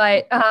heart.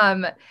 But,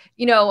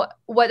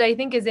 what I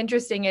think is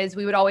interesting is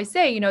we would always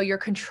say, your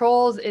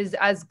controls is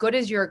as good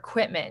as your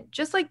equipment,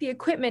 just like the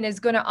equipment is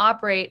going to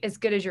operate as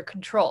good as your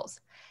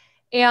controls.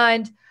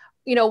 And,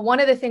 one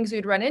of the things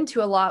we'd run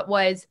into a lot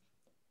was,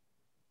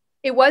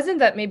 it wasn't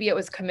that maybe it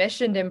was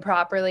commissioned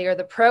improperly or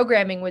the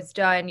programming was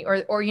done,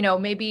 or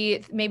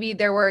maybe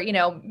there were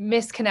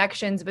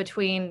misconnections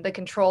between the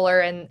controller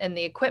and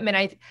the equipment.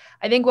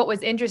 I think what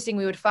was interesting,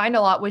 we would find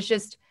a lot, was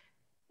just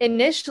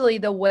initially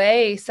the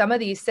way some of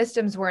these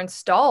systems were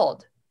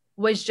installed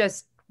was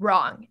just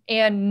wrong,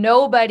 and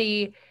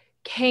nobody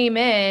came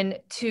in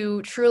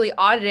to truly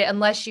audit it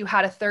unless you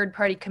had a third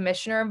party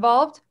commissioner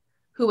involved,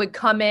 who would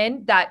come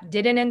in that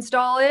didn't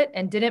install it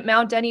and didn't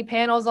mount any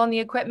panels on the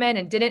equipment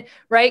and didn't,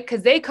 right?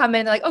 Because they come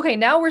in like, okay,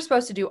 now we're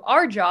supposed to do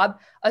our job,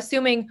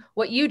 assuming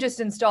what you just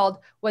installed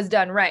was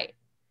done right.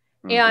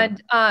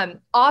 Mm-hmm. And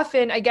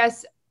often, I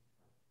guess,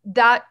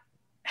 that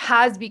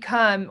has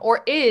become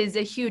or is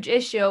a huge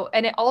issue.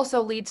 And it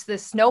also leads to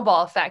this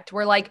snowball effect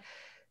where, like,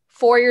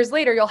 4 years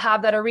later, you'll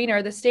have that arena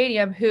or the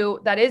stadium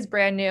that is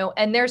brand new,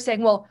 and they're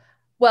saying,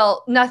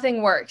 well,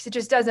 nothing works. It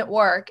just doesn't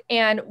work.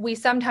 And we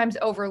sometimes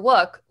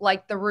overlook,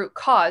 like, the root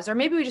cause, or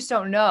maybe we just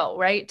don't know,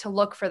 right, to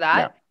look for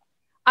Yeah.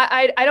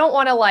 that. I don't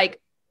want to, like,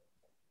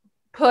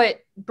 put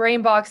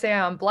Brainbox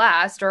AI on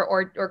blast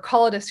or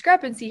call a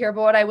discrepancy here,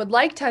 but what I would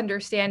like to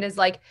understand is,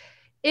 like,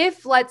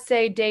 if, let's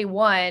say, day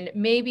one,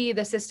 maybe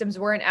the systems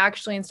weren't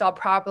actually installed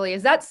properly,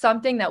 is that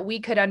something that we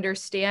could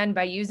understand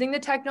by using the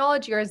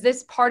technology, or is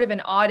this part of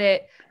an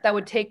audit that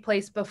would take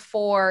place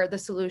before the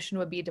solution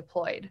would be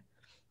deployed?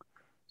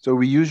 So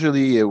we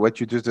usually,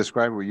 what you just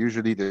described, we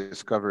usually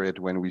discover it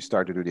when we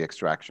start to do the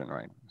extraction,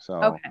 right?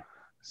 Okay.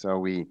 So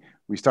we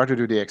start to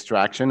do the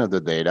extraction of the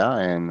data,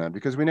 and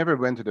because we never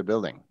went to the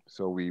building,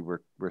 so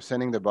we're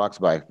sending the box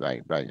by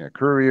a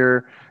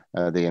courier.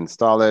 They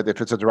install it.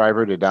 If it's a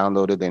driver, they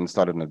download it. They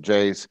install it in a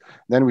Jace.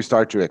 Then we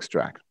start to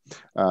extract.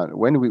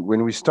 When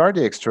we start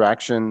the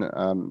extraction,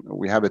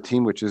 we have a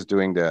team which is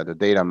doing the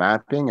data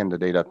mapping and the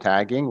data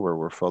tagging, where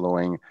we're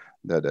following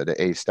the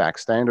A stack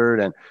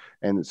standard,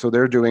 and so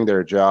they're doing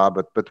their job.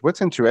 But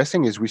what's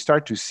interesting is we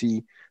start to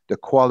see the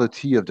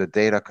quality of the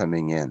data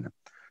coming in.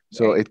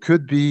 So Right. it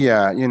could be,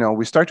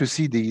 we start to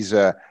see these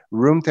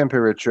room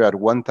temperature at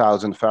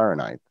 1,000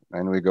 Fahrenheit,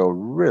 and we go,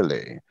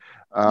 really?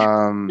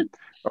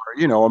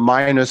 Or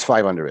minus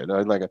 500,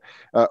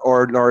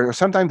 or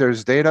sometimes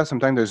there's data,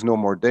 sometimes there's no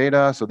more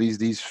data. So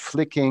these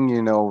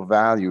flicking,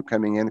 value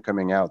coming in,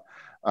 coming out.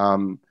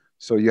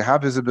 So you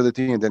have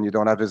visibility, and then you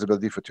don't have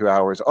visibility for 2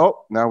 hours.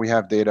 Oh, now we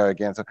have data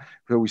again. So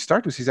we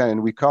start to see that,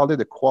 and we call it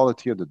the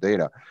quality of the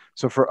data.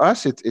 So for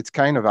us, it's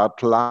kind of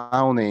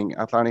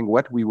outlining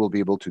what we will be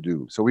able to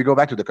do. So we go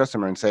back to the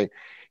customer and say,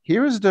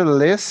 here's the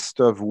list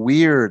of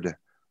weird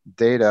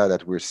data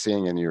that we're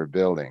seeing in your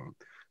building.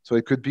 So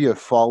it could be a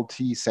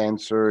faulty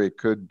sensor. It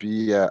could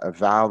be a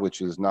valve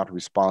which is not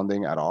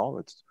responding at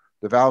all.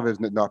 The valve is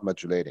not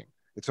modulating.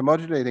 It's a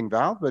modulating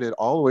valve, but it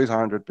always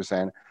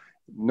 100%,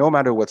 no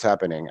matter what's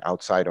happening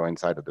outside or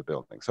inside of the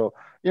building. So,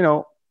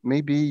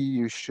 maybe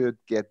you should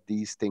get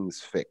these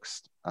things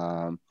fixed,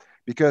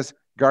 because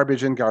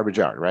garbage in, garbage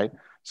out, right?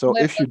 So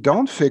if you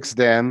don't fix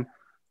them,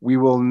 we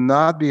will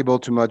not be able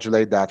to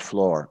modulate that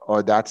floor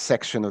or that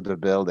section of the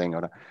building.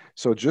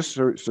 So just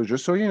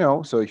so you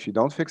know, so if you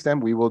don't fix them,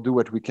 we will do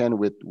what we can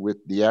with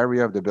the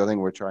area of the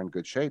building which are in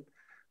good shape.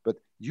 But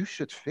you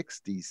should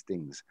fix these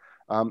things.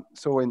 And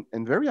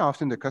very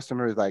often the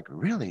customer is like,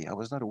 really? I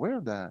was not aware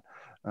of that.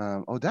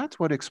 That's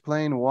what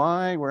explains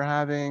why we're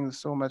having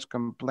so much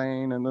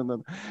complaint.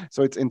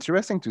 So it's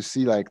interesting to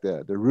see, like,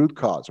 the root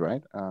cause,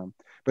 right?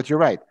 But you're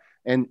right.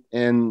 And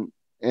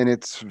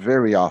it's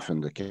very often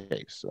the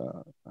case.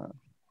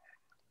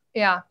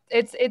 Yeah,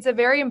 it's a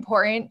very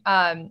important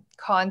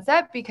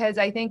concept, because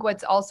I think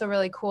what's also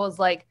really cool is,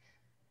 like,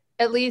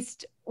 at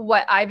least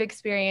what I've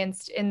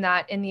experienced in the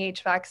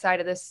HVAC side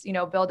of this,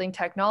 building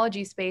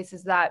technology space,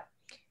 is that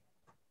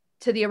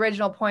to the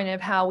original point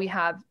of how we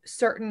have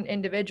certain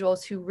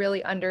individuals who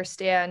really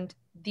understand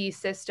these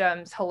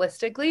systems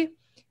holistically.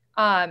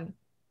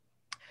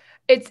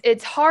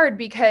 It's hard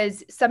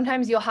because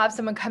sometimes you'll have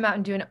someone come out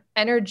and do an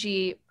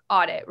energy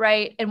audit,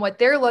 right? And what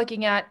they're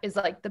looking at is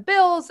like the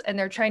bills, and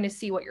they're trying to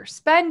see what your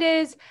spend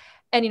is.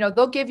 And,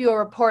 they'll give you a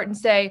report and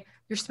say,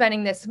 you're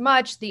spending this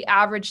much, the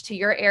average to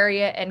your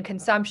area and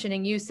consumption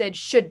and usage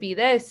should be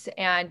this,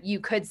 and you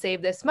could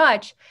save this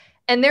much.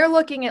 And they're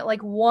looking at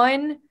like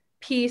one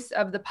piece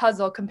of the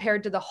puzzle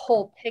compared to the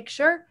whole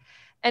picture.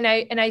 And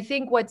I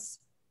think what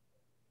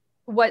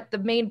the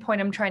main point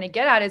I'm trying to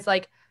get at is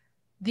like,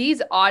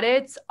 these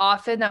audits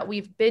often that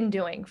we've been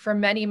doing for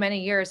many,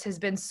 many years has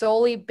been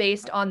solely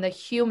based on the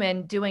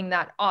human doing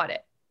that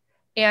audit,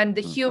 and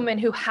the human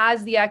who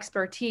has the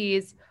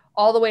expertise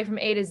all the way from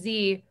A to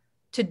Z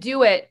to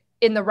do it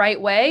in the right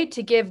way,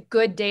 to give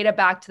good data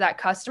back to that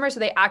customer so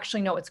they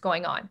actually know what's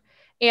going on.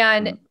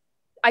 And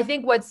I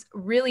think what's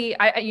really,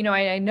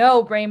 I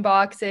know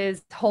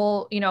Brainbox's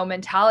whole,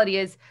 mentality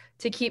is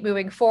to keep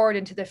moving forward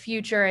into the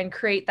future and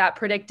create that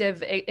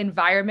predictive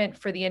environment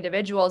for the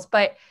individuals.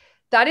 But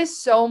that is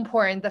so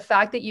important. The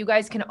fact that you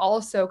guys can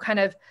also kind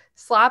of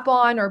slap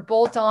on or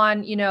bolt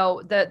on,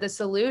 the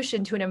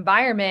solution to an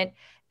environment.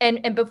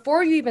 And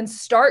before you even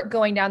start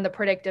going down the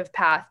predictive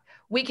path,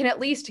 we can at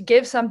least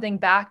give something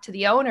back to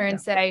the owner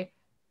and say,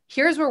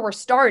 here's where we're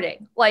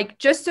starting. Like,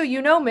 just so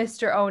you know,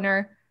 Mr.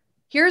 Owner,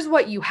 here's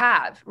what you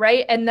have,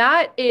 right? And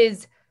that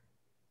is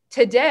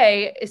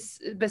today,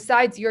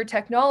 besides your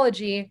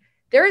technology,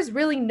 there is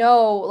really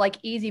no like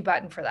easy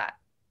button for that.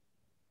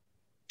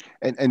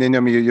 And then,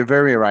 I mean, you're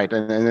very right.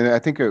 And I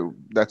think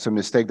that's a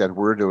mistake that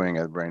we're doing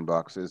at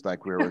Brainbox, is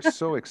like we were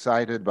so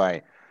excited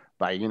by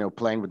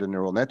playing with the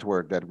neural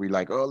network that we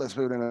like, oh, let's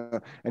put it in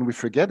and we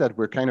forget that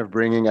we're kind of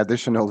bringing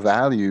additional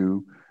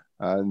value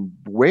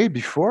way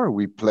before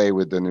we play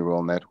with the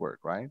neural network,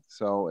 right?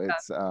 So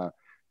it's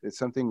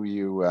something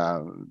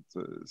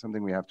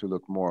something we have to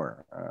look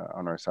more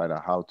on our side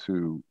of how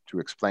to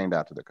explain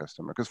that to the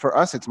customer. Because for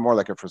us, it's more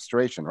like a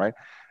frustration, right?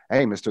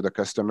 Hey, Mr. the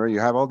customer, you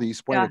have all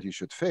these points that you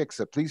should fix.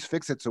 Please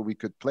fix it so we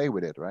could play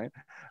with it, right?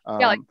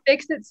 Like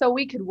fix it so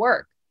we could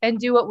work and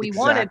do what we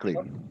wanted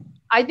to.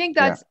 I think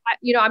that's,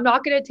 I'm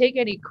not going to take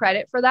any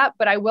credit for that,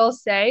 but I will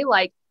say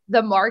like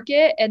the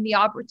market and the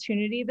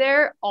opportunity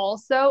there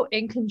also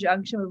in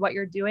conjunction with what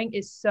you're doing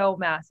is so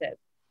massive.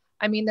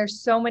 I mean,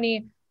 there's so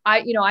many,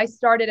 I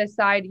started a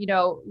side,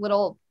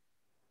 little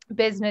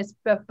business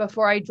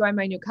before I joined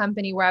my new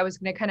company where I was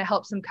going to kind of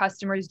help some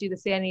customers do the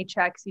sanity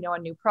checks,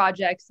 on new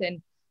projects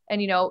and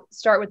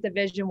start with the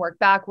vision, work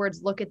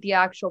backwards, look at the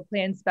actual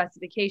plan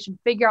specification,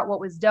 figure out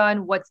what was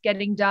done, what's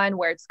getting done,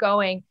 where it's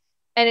going.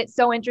 And it's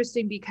so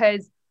interesting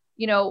because,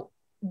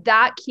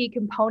 that key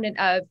component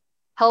of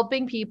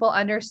helping people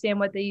understand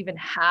what they even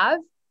have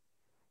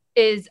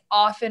is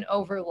often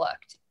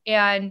overlooked.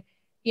 And,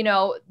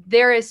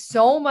 there is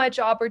so much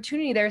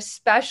opportunity there,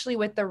 especially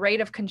with the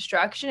rate of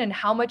construction and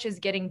how much is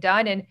getting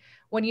done. And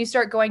when you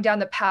start going down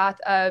the path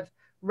of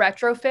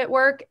retrofit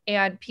work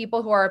and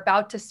people who are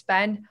about to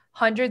spend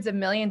hundreds of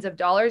millions of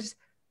dollars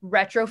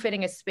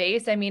retrofitting a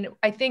space, I mean,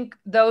 I think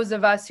those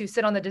of us who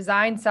sit on the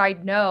design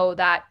side know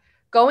that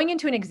going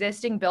into an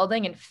existing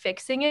building and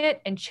fixing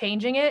it and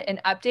changing it and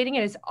updating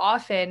it is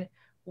often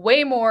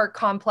way more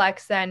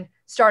complex than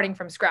starting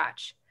from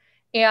scratch.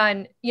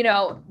 And,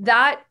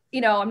 that,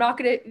 I'm not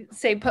going to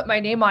say put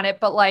my name on it,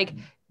 but like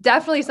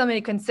definitely something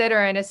to consider.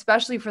 And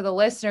especially for the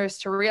listeners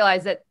to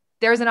realize that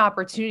there's an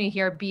opportunity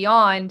here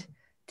beyond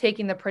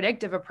taking the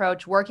predictive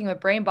approach, working with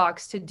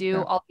Brainbox to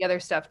do all the other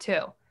stuff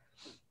too.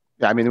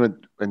 Yeah, I mean,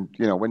 when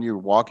you're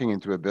walking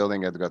into a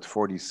building that's got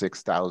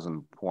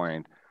 46,000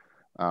 points,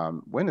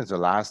 when is the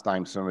last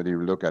time somebody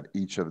looked at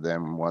each of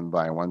them one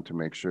by one to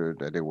make sure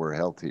that they were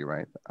healthy,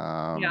 right?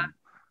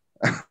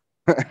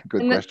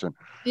 Good question.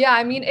 Yeah,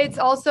 I mean, it's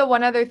also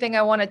one other thing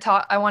I want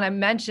to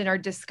mention or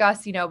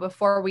discuss,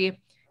 before we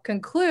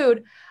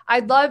conclude.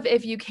 I'd love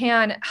if you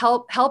can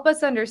help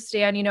us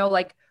understand,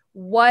 like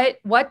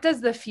what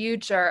does the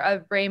future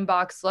of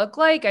Brainbox look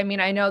like? I mean,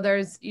 I know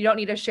you don't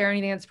need to share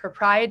anything that's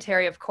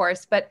proprietary, of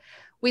course, but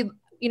we'd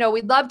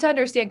love to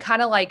understand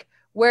kind of like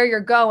where you're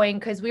going,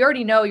 because we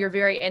already know you're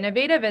very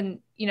innovative and,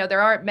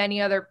 there aren't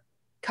many other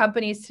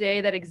companies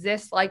today that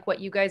exist like what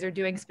you guys are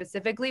doing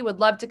specifically. Would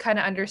love to kind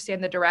of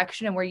understand the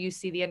direction and where you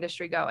see the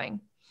industry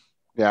going.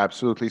 Yeah,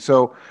 absolutely.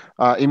 So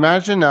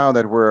imagine now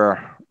that we're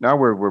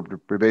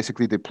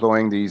basically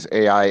deploying these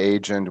AI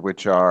agents,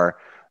 which are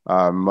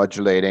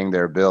modulating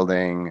their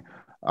building.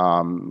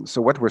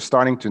 So what we're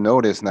starting to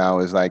notice now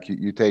is like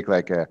you take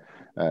like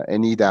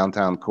any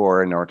downtown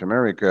core in North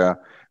America,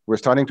 we're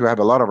starting to have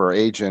a lot of our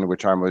agents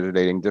which are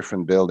modulating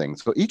different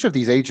buildings. So each of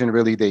these agents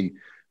really,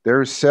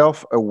 they're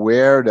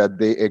self-aware that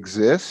they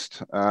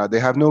exist. They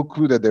have no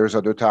clue that there's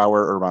other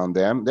tower around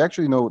them. They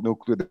actually no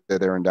clue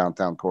that they're in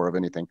downtown core of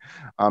anything.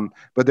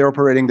 But they're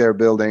operating their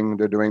building.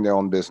 They're doing their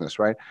own business,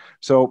 right?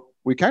 So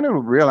we kind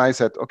of realized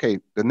that, okay,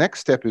 the next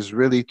step is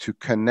really to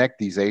connect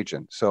these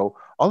agents. So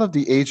all of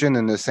the agents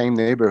in the same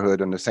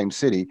neighborhood, in the same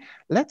city,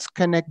 let's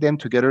connect them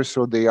together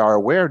so they are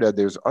aware that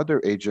there's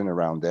other agent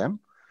around them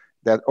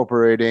that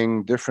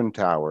operating different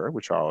tower,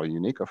 which are all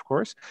unique, of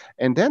course.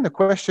 And then the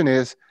question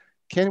is,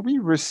 can we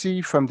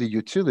receive from the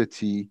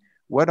utility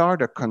what are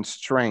the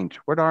constraints?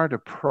 What are the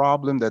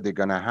problems that they're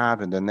going to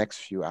have in the next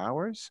few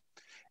hours?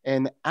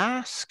 And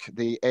ask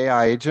the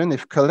AI agent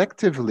if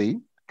collectively,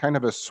 kind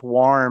of a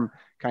swarm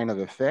kind of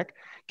effect,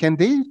 can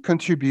they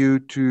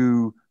contribute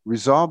to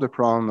resolve the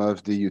problem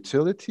of the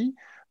utility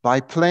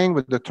by playing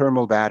with the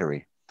thermal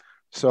battery?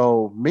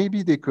 So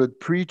maybe they could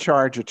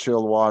pre-charge the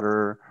chill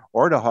water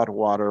or the hot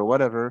water or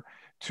whatever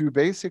to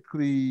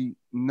basically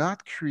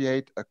not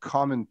create a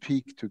common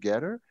peak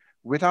together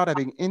without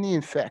having any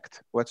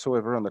effect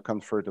whatsoever on the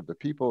comfort of the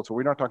people. So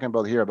we're not talking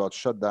about here about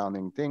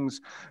shutdowning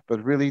things,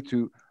 but really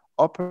to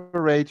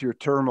operate your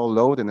thermal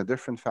load in a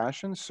different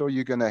fashion. So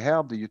you're going to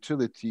help the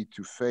utility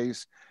to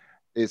face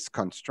its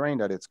constraint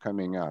that it's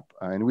coming up.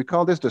 And we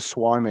call this the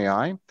Swarm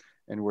AI.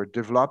 And we're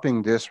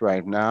developing this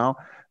right now.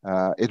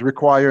 It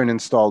requires an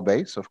install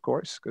base, of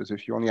course, because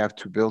if you only have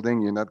two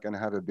buildings, you're not going to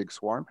have a big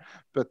swarm.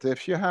 But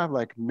if you have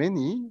like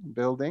many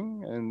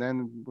building and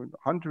then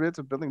hundreds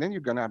of buildings, then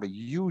you're going to have a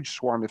huge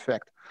swarm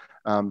effect.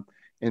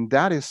 And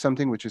that is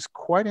something which is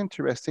quite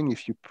interesting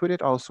if you put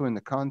it also in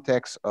the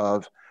context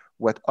of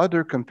what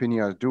other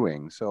companies are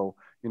doing. So,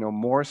 you know,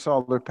 more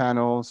solar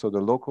panels, so the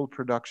local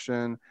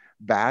production,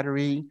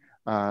 battery.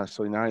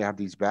 So now you have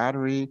these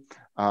battery.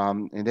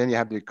 And then you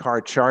have the car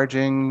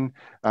charging.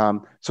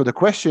 So the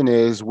question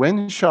is,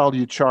 when shall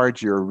you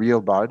charge your real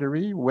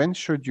battery? When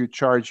should you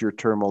charge your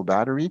thermal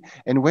battery?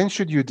 And when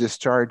should you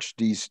discharge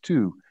these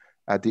two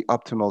at the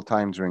optimal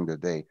time during the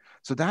day?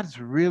 So that's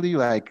really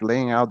like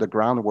laying out the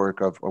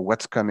groundwork of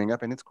what's coming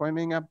up. And it's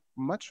coming up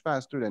much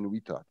faster than we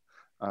thought.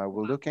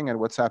 We're looking at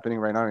what's happening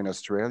right now in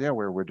Australia,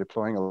 where we're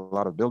deploying a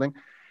lot of building.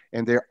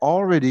 And they're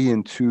already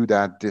into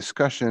that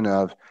discussion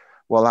of,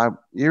 well,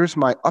 here's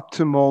my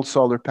optimal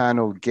solar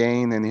panel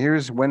gain, and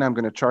here's when I'm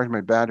going to charge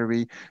my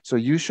battery. So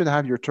you should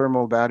have your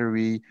thermal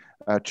battery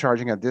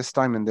charging at this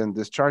time and then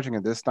discharging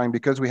at this time,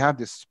 because we have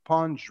this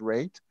sponge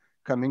rate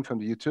coming from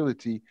the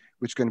utility,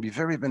 which is going to be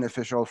very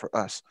beneficial for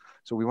us.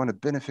 So we want to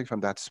benefit from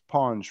that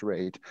sponge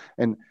rate.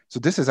 And so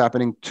this is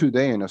happening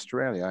today in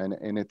Australia,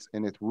 and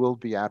it will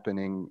be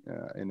happening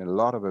in a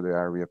lot of other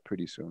areas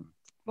pretty soon.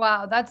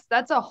 Wow,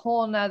 that's a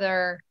whole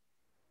nother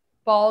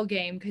ball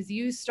game, because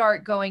you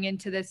start going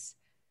into this,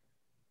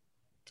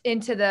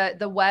 into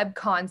the web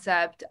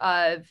concept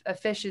of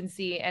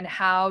efficiency and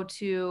how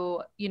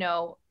to, you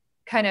know,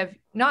 kind of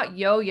not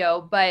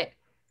yo-yo, but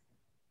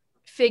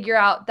figure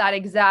out that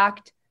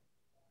exact,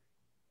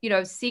 you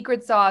know,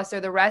 secret sauce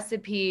or the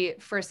recipe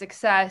for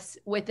success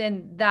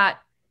within that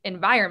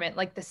environment,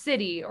 like the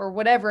city or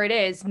whatever it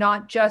is,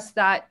 not just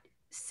that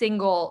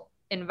single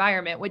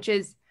environment, which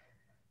is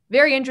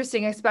very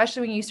interesting,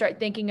 especially when you start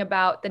thinking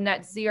about the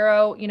net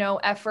zero, you know,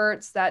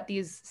 efforts that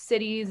these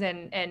cities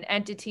and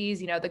entities,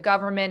 you know, the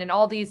government and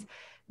all these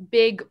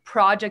big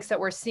projects that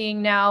we're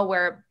seeing now,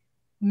 where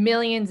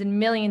millions and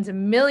millions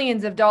and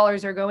millions of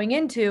dollars are going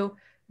into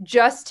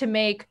just to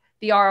make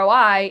the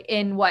ROI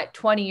in what,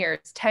 20 years,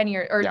 10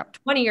 years, or Yeah.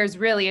 20 years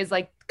really is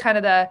like kind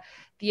of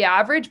the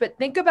average. But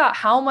think about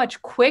how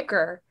much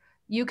quicker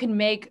you can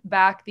make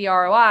back the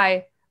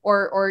ROI,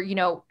 or you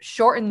know,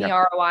 shorten the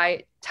Yeah.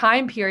 ROI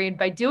time period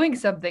by doing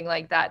something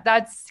like that.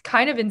 That's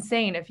kind of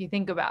insane if you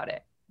think about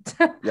it.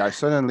 Yeah,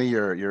 suddenly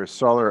your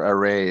solar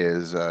array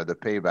is the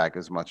payback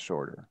is much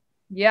shorter.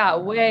 Yeah,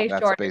 way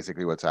That's shorter.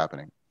 basically what's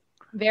happening.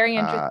 Very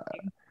Uh,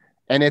 interesting.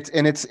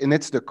 and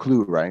it's the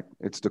clue, right?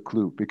 It's the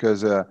clue,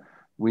 because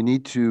we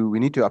need to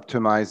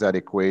optimize that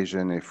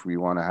equation if we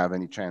want to have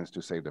any chance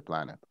to save the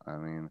planet. I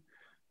mean,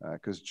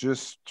 because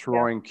just Yeah.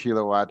 throwing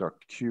kilowatt or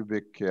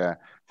cubic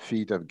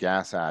feet of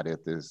gas at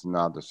it is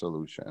not the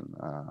solution.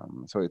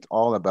 So it's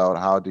all about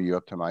how do you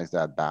optimize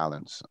that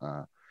balance.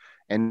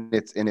 And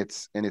it's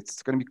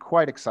going to be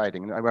quite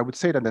exciting. I would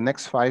say that the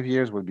next 5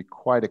 years will be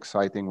quite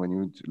exciting when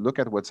you look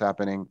at what's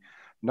happening,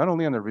 not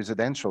only on the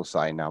residential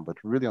side now, but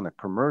really on the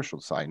commercial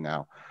side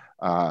now,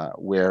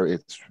 where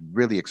it's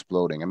really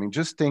exploding. I mean,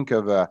 just think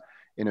of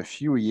in a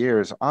few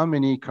years, how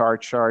many car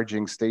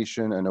charging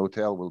station an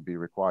hotel will be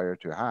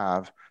required to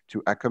have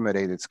to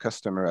accommodate its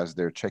customer as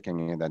they're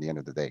checking in at the end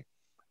of the day.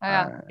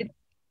 Yeah. Uh,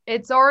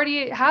 It's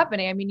already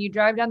happening. I mean, you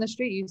drive down the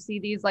street, you see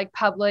these like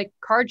public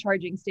car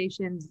charging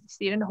stations, you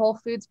see it in Whole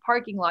Foods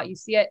parking lot, you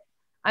see it.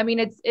 I mean,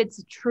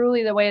 it's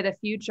truly the way of the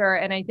future.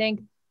 And I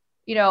think,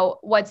 you know,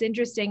 what's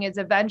interesting is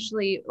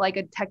eventually like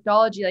a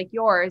technology like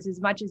yours,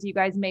 as much as you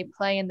guys may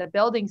play in the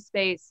building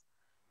space,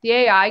 the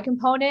AI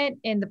component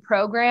in the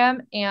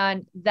program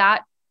and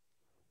that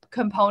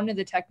component of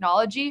the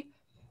technology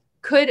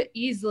could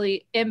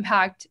easily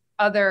impact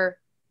other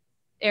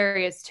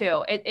areas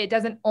too. It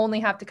doesn't only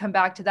have to come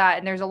back to that.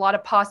 And there's a lot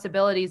of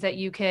possibilities that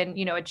you can,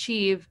 you know,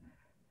 achieve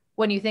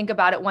when you think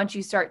about it once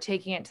you start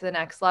taking it to the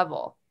next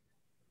level.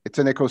 it's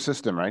an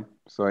ecosystem, right?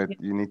 So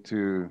you need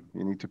to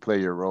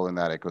play your role in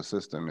that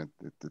ecosystem.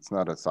 It's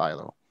not a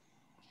silo.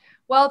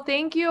 Well,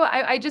 thank you.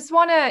 I just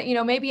want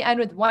to, maybe end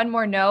with one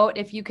more note.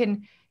 If you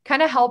can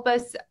kind of help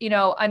us,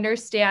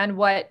 understand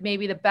what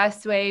maybe the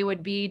best way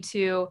would be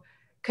to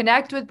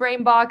connect with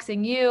Brainbox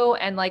and you,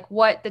 and like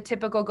what the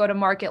typical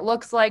go-to-market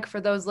looks like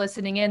for those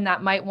listening in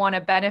that might want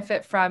to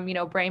benefit from,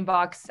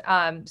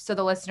 Brainbox, so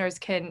the listeners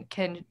can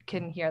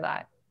hear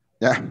that.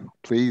 Yeah,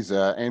 please,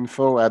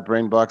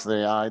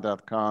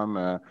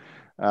 info@brainboxai.com.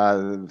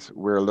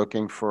 We're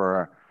looking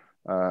for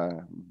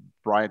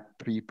bright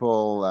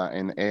people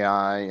in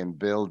AI and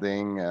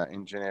building,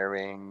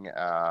 engineering.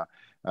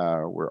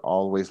 We're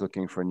always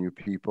looking for new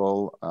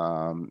people.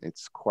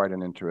 It's quite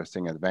an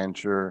interesting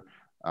adventure.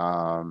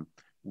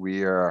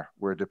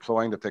 We're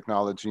deploying the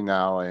technology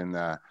now in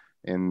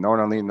not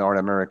only North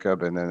America,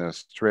 but in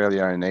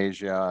Australia and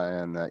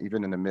Asia, and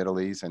even in the Middle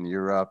East and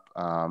Europe.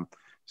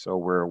 So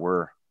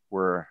we're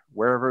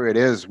wherever it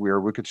is,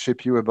 we could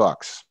ship you a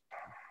box.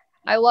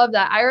 I love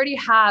that. I already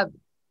have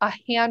a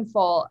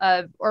handful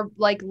of, or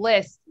like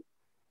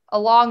a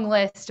long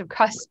list of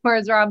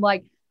customers where I'm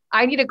like,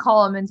 I need to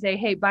call them and say,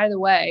 hey, by the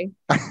way,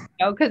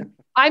 because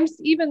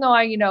even though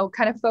I,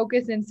 kind of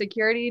focus in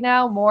security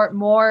now, more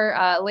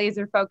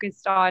laser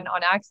focused on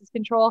access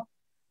control,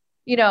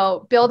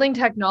 building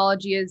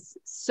technology is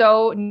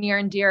so near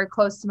and dear,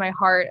 close to my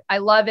heart. I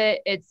love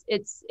it. It's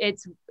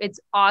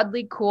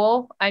oddly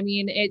cool. I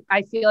mean,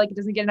 I feel like it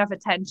doesn't get enough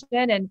attention.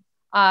 And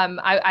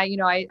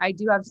I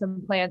do have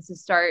some plans to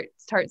start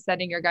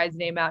sending your guys'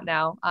 name out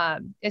now.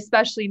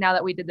 Especially now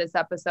that we did this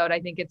episode, I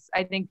think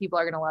people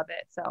are going to love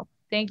it. So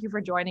thank you for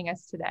joining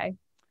us today.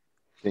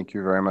 Thank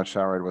you very much,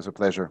 Sarah. It was a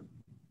pleasure.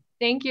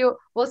 Thank you.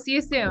 We'll see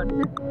you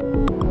soon.